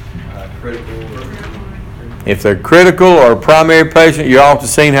 Critical. If they're critical or a primary patient, you're off the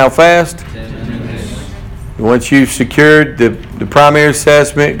scene how fast? 10 minutes. Once you've secured the primary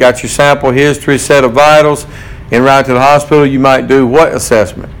assessment, got your sample history, set of vitals, en route to the hospital, you might do what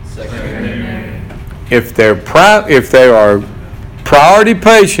assessment? Secondary. If they are priority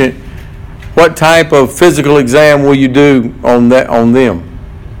patient, what type of physical exam will you do on them?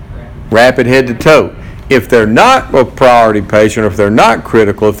 Rapid head to toe. If they're not a priority patient, or if they're not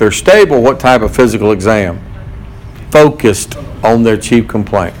critical, if they're stable, what type of physical exam? Focused on their chief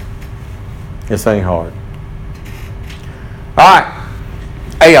complaint. This ain't hard. All right.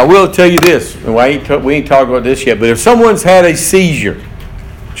 Hey, I will tell you this. We ain't talked about this yet, but if someone's had a seizure,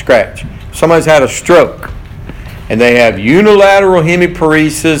 scratch. If somebody's had a stroke, and they have unilateral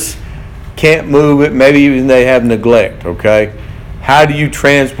hemiparesis, can't move it, maybe even they have neglect, okay?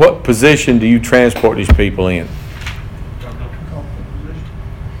 What position do you transport these people in?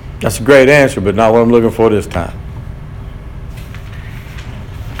 That's a great answer, but not what I'm looking for this time.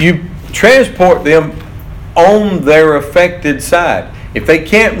 You transport them on their affected side. If they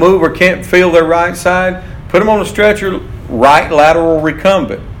can't move or can't feel their right side, put them on a stretcher, right lateral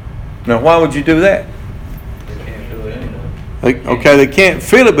recumbent. Now, why would you do that? They can't do it anyway. Okay, they can't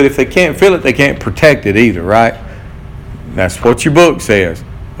feel it, but if they can't feel it, they can't protect it either, right? That's what your book says.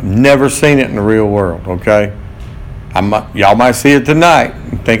 I've never seen it in the real world, okay? Y'all might see it tonight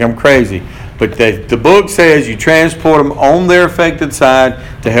and think I'm crazy. But the book says you transport them on their affected side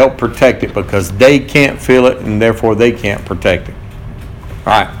to help protect it, because they can't feel it and therefore they can't protect it.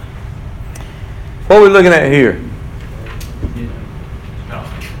 All right. What are we looking at here?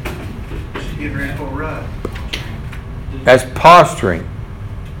 She's getting ready for a ride. That's posturing.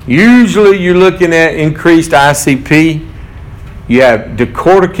 Usually you're looking at increased ICP. You have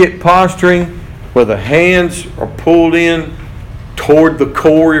decorticate posturing, where the hands are pulled in toward the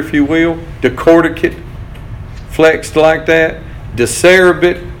core, if you will. Decorticate, flexed like that.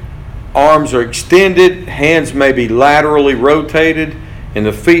 Decerebate, arms are extended, hands may be laterally rotated, and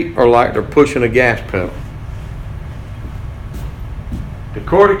the feet are like they're pushing a gas pedal.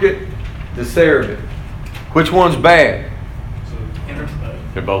 Decorticate, decerebate. Which one's bad?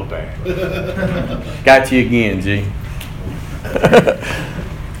 They're both bad. Got you again, G.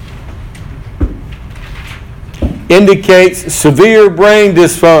 Indicates severe brain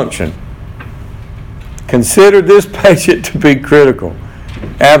dysfunction. Consider this patient to be critical.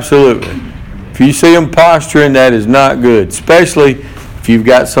 Absolutely. If you see them posturing, that is not good, especially if you've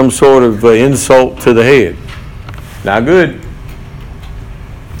got some sort of insult to the head. Not good.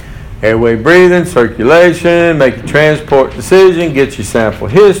 Airway breathing, circulation, make your transport decision, get your sample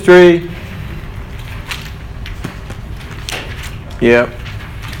history. Yep.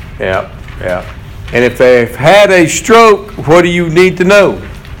 And if they've had a stroke, what do you need to know?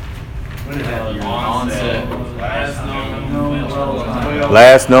 Onset.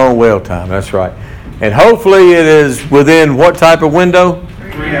 Last known well time, that's right. And hopefully it is within what type of window?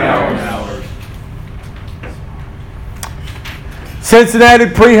 3 hours. Cincinnati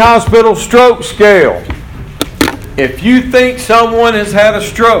Pre-Hospital Stroke Scale. If you think someone has had a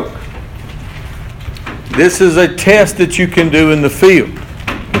stroke, this is a test that you can do in the field.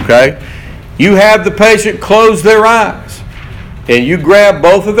 Okay? You have the patient close their eyes, and you grab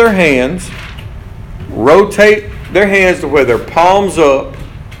both of their hands, rotate their hands to where their palms up,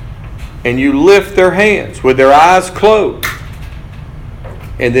 and you lift their hands with their eyes closed.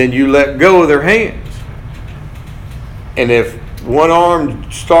 And then you let go of their hands. And if one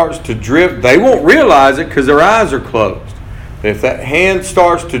arm starts to drift, they won't realize it because their eyes are closed. But if that hand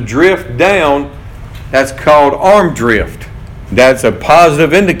starts to drift down, that's called arm drift. That's a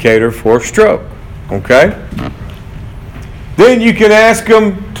positive indicator for stroke. Okay? Then you can ask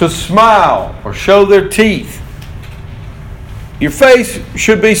them to smile or show their teeth. Your face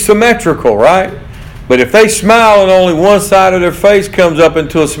should be symmetrical, right? But if they smile and only one side of their face comes up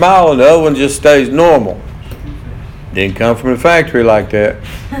into a smile and the other one just stays normal, didn't come from the factory like that.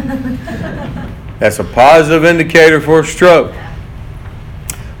 That's a positive indicator for a stroke.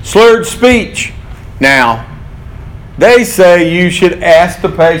 Slurred speech. Now, they say you should ask the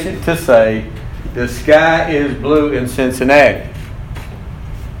patient to say, "The sky is blue in Cincinnati."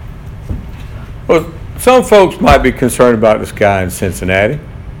 Well, some folks might be concerned about the sky in Cincinnati,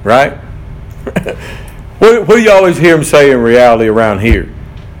 right? What do you always hear them say in reality around here?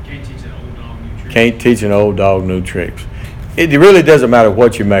 Can't teach an old dog new tricks. Can't teach an old dog new tricks. It really doesn't matter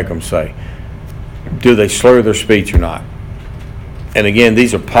what you make them say. Do they slur their speech or not? And again,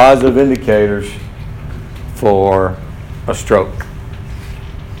 these are positive indicators for a stroke.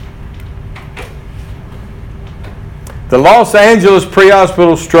 The Los Angeles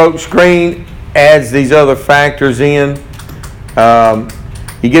Pre-Hospital Stroke Screen adds these other factors in.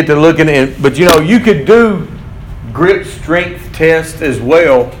 You get to looking in, but you know, you could do grip strength test as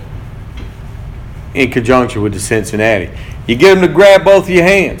well in conjunction with the Cincinnati. You get them to grab both of your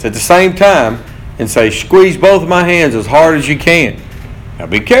hands at the same time and say, "Squeeze both of my hands as hard as you can." Now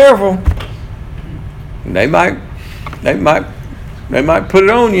be careful. They might put it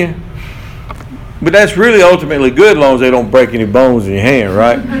on you. But that's really ultimately good as long as they don't break any bones in your hand,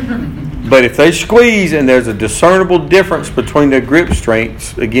 right? But if they squeeze and there's a discernible difference between their grip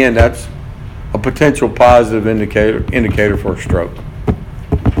strengths, again, that's a potential positive indicator for a stroke.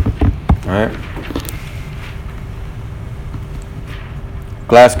 All right.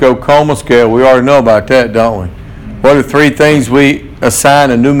 Glasgow Coma Scale, we already know about that, don't we? What are 3 things we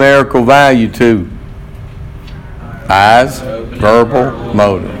assign a numerical value to? Eyes, verbal,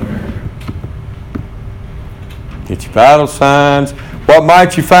 motor. Get your vital signs. What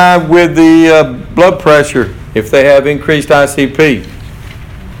might you find with the blood pressure if they have increased ICP?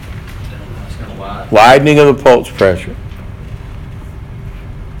 Widening of the pulse pressure.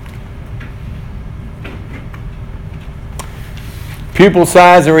 Pupil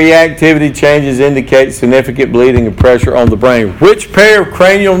size and reactivity changes indicate significant bleeding and pressure on the brain. Which pair of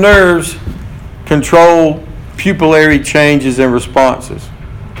cranial nerves control pupillary changes and responses?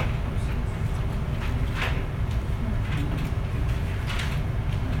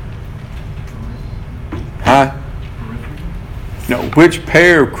 Huh? No, which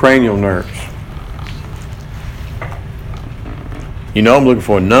pair of cranial nerves? You know I'm looking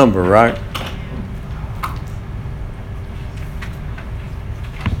for a number, right?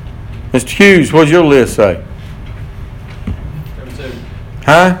 Mr. Hughes, what's your list say? Number 2.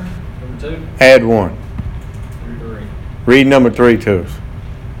 Huh? Number 2. Add 1. Number 3. Read number 3 to us.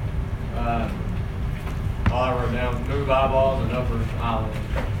 I wrote down move eyeballs and upper eyelids.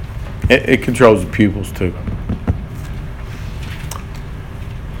 It controls the pupils too.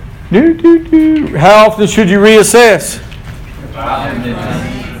 How often should you reassess? 5 minutes.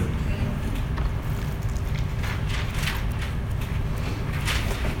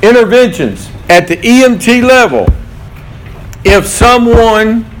 Interventions at the EMT level. If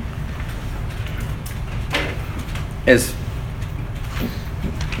someone is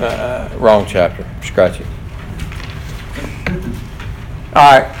wrong chapter, scratch it.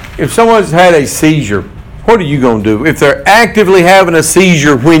 All right, if someone's had a seizure, what are you going to do? If they're actively having a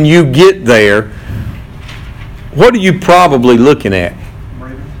seizure when you get there, what are you probably looking at?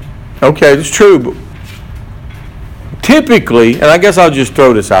 Okay, that's true, but Typically, and I guess I'll just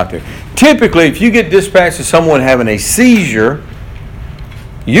throw this out there. Typically, if you get dispatched to someone having a seizure,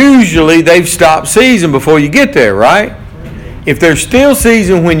 usually they've stopped seizing before you get there, right? If they're still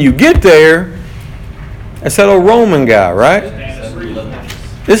seizing when you get there, that's that old Roman guy, right?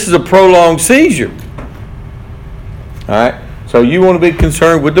 This is a prolonged seizure. All right? So you want to be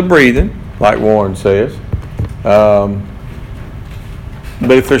concerned with the breathing, like Warren says. But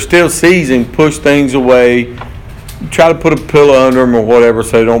if they're still seizing, push things away. Try to put a pillow under them or whatever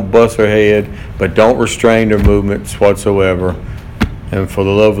so they don't bust their head, but don't restrain their movements whatsoever. And for the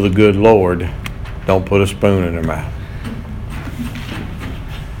love of the good Lord, don't put a spoon in their mouth.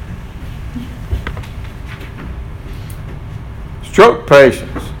 Stroke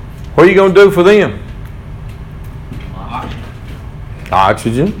patients, what are you going to do for them?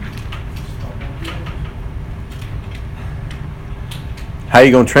 Oxygen. How are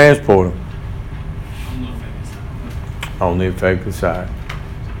you going to transport them? On the affected side.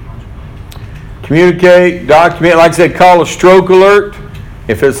 Communicate, document, like I said, call a stroke alert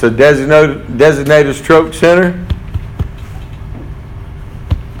if it's a designated stroke center.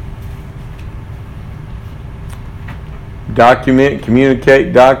 Document,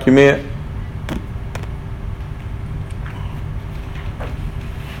 communicate, document.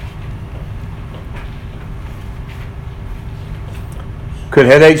 Could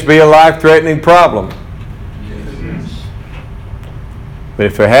headaches be a life-threatening problem? But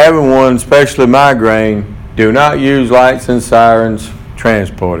if they're having one, especially migraine, do not use lights and sirens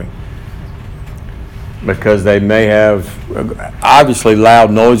transporting. Because they may have, obviously loud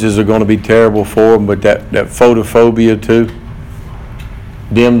noises are going to be terrible for them, but that photophobia too.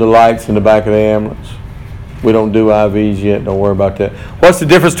 Dim the lights in the back of the ambulance. We don't do IVs yet, don't worry about that. What's the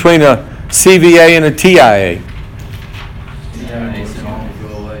difference between a CVA and a TIA?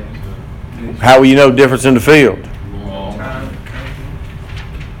 How will you know the difference in the field?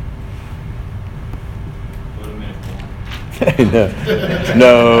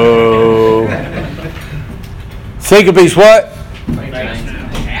 No. Syncope's what?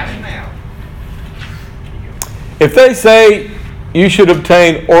 If they say you should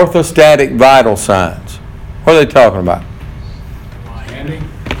obtain orthostatic vital signs, what are they talking about?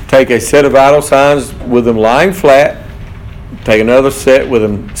 Take a set of vital signs with them lying flat, take another set with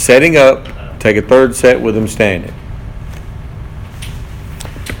them setting up, take a third set with them standing.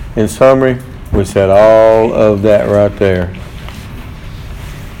 In summary, we said all of that right there.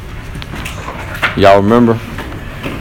 Y'all remember?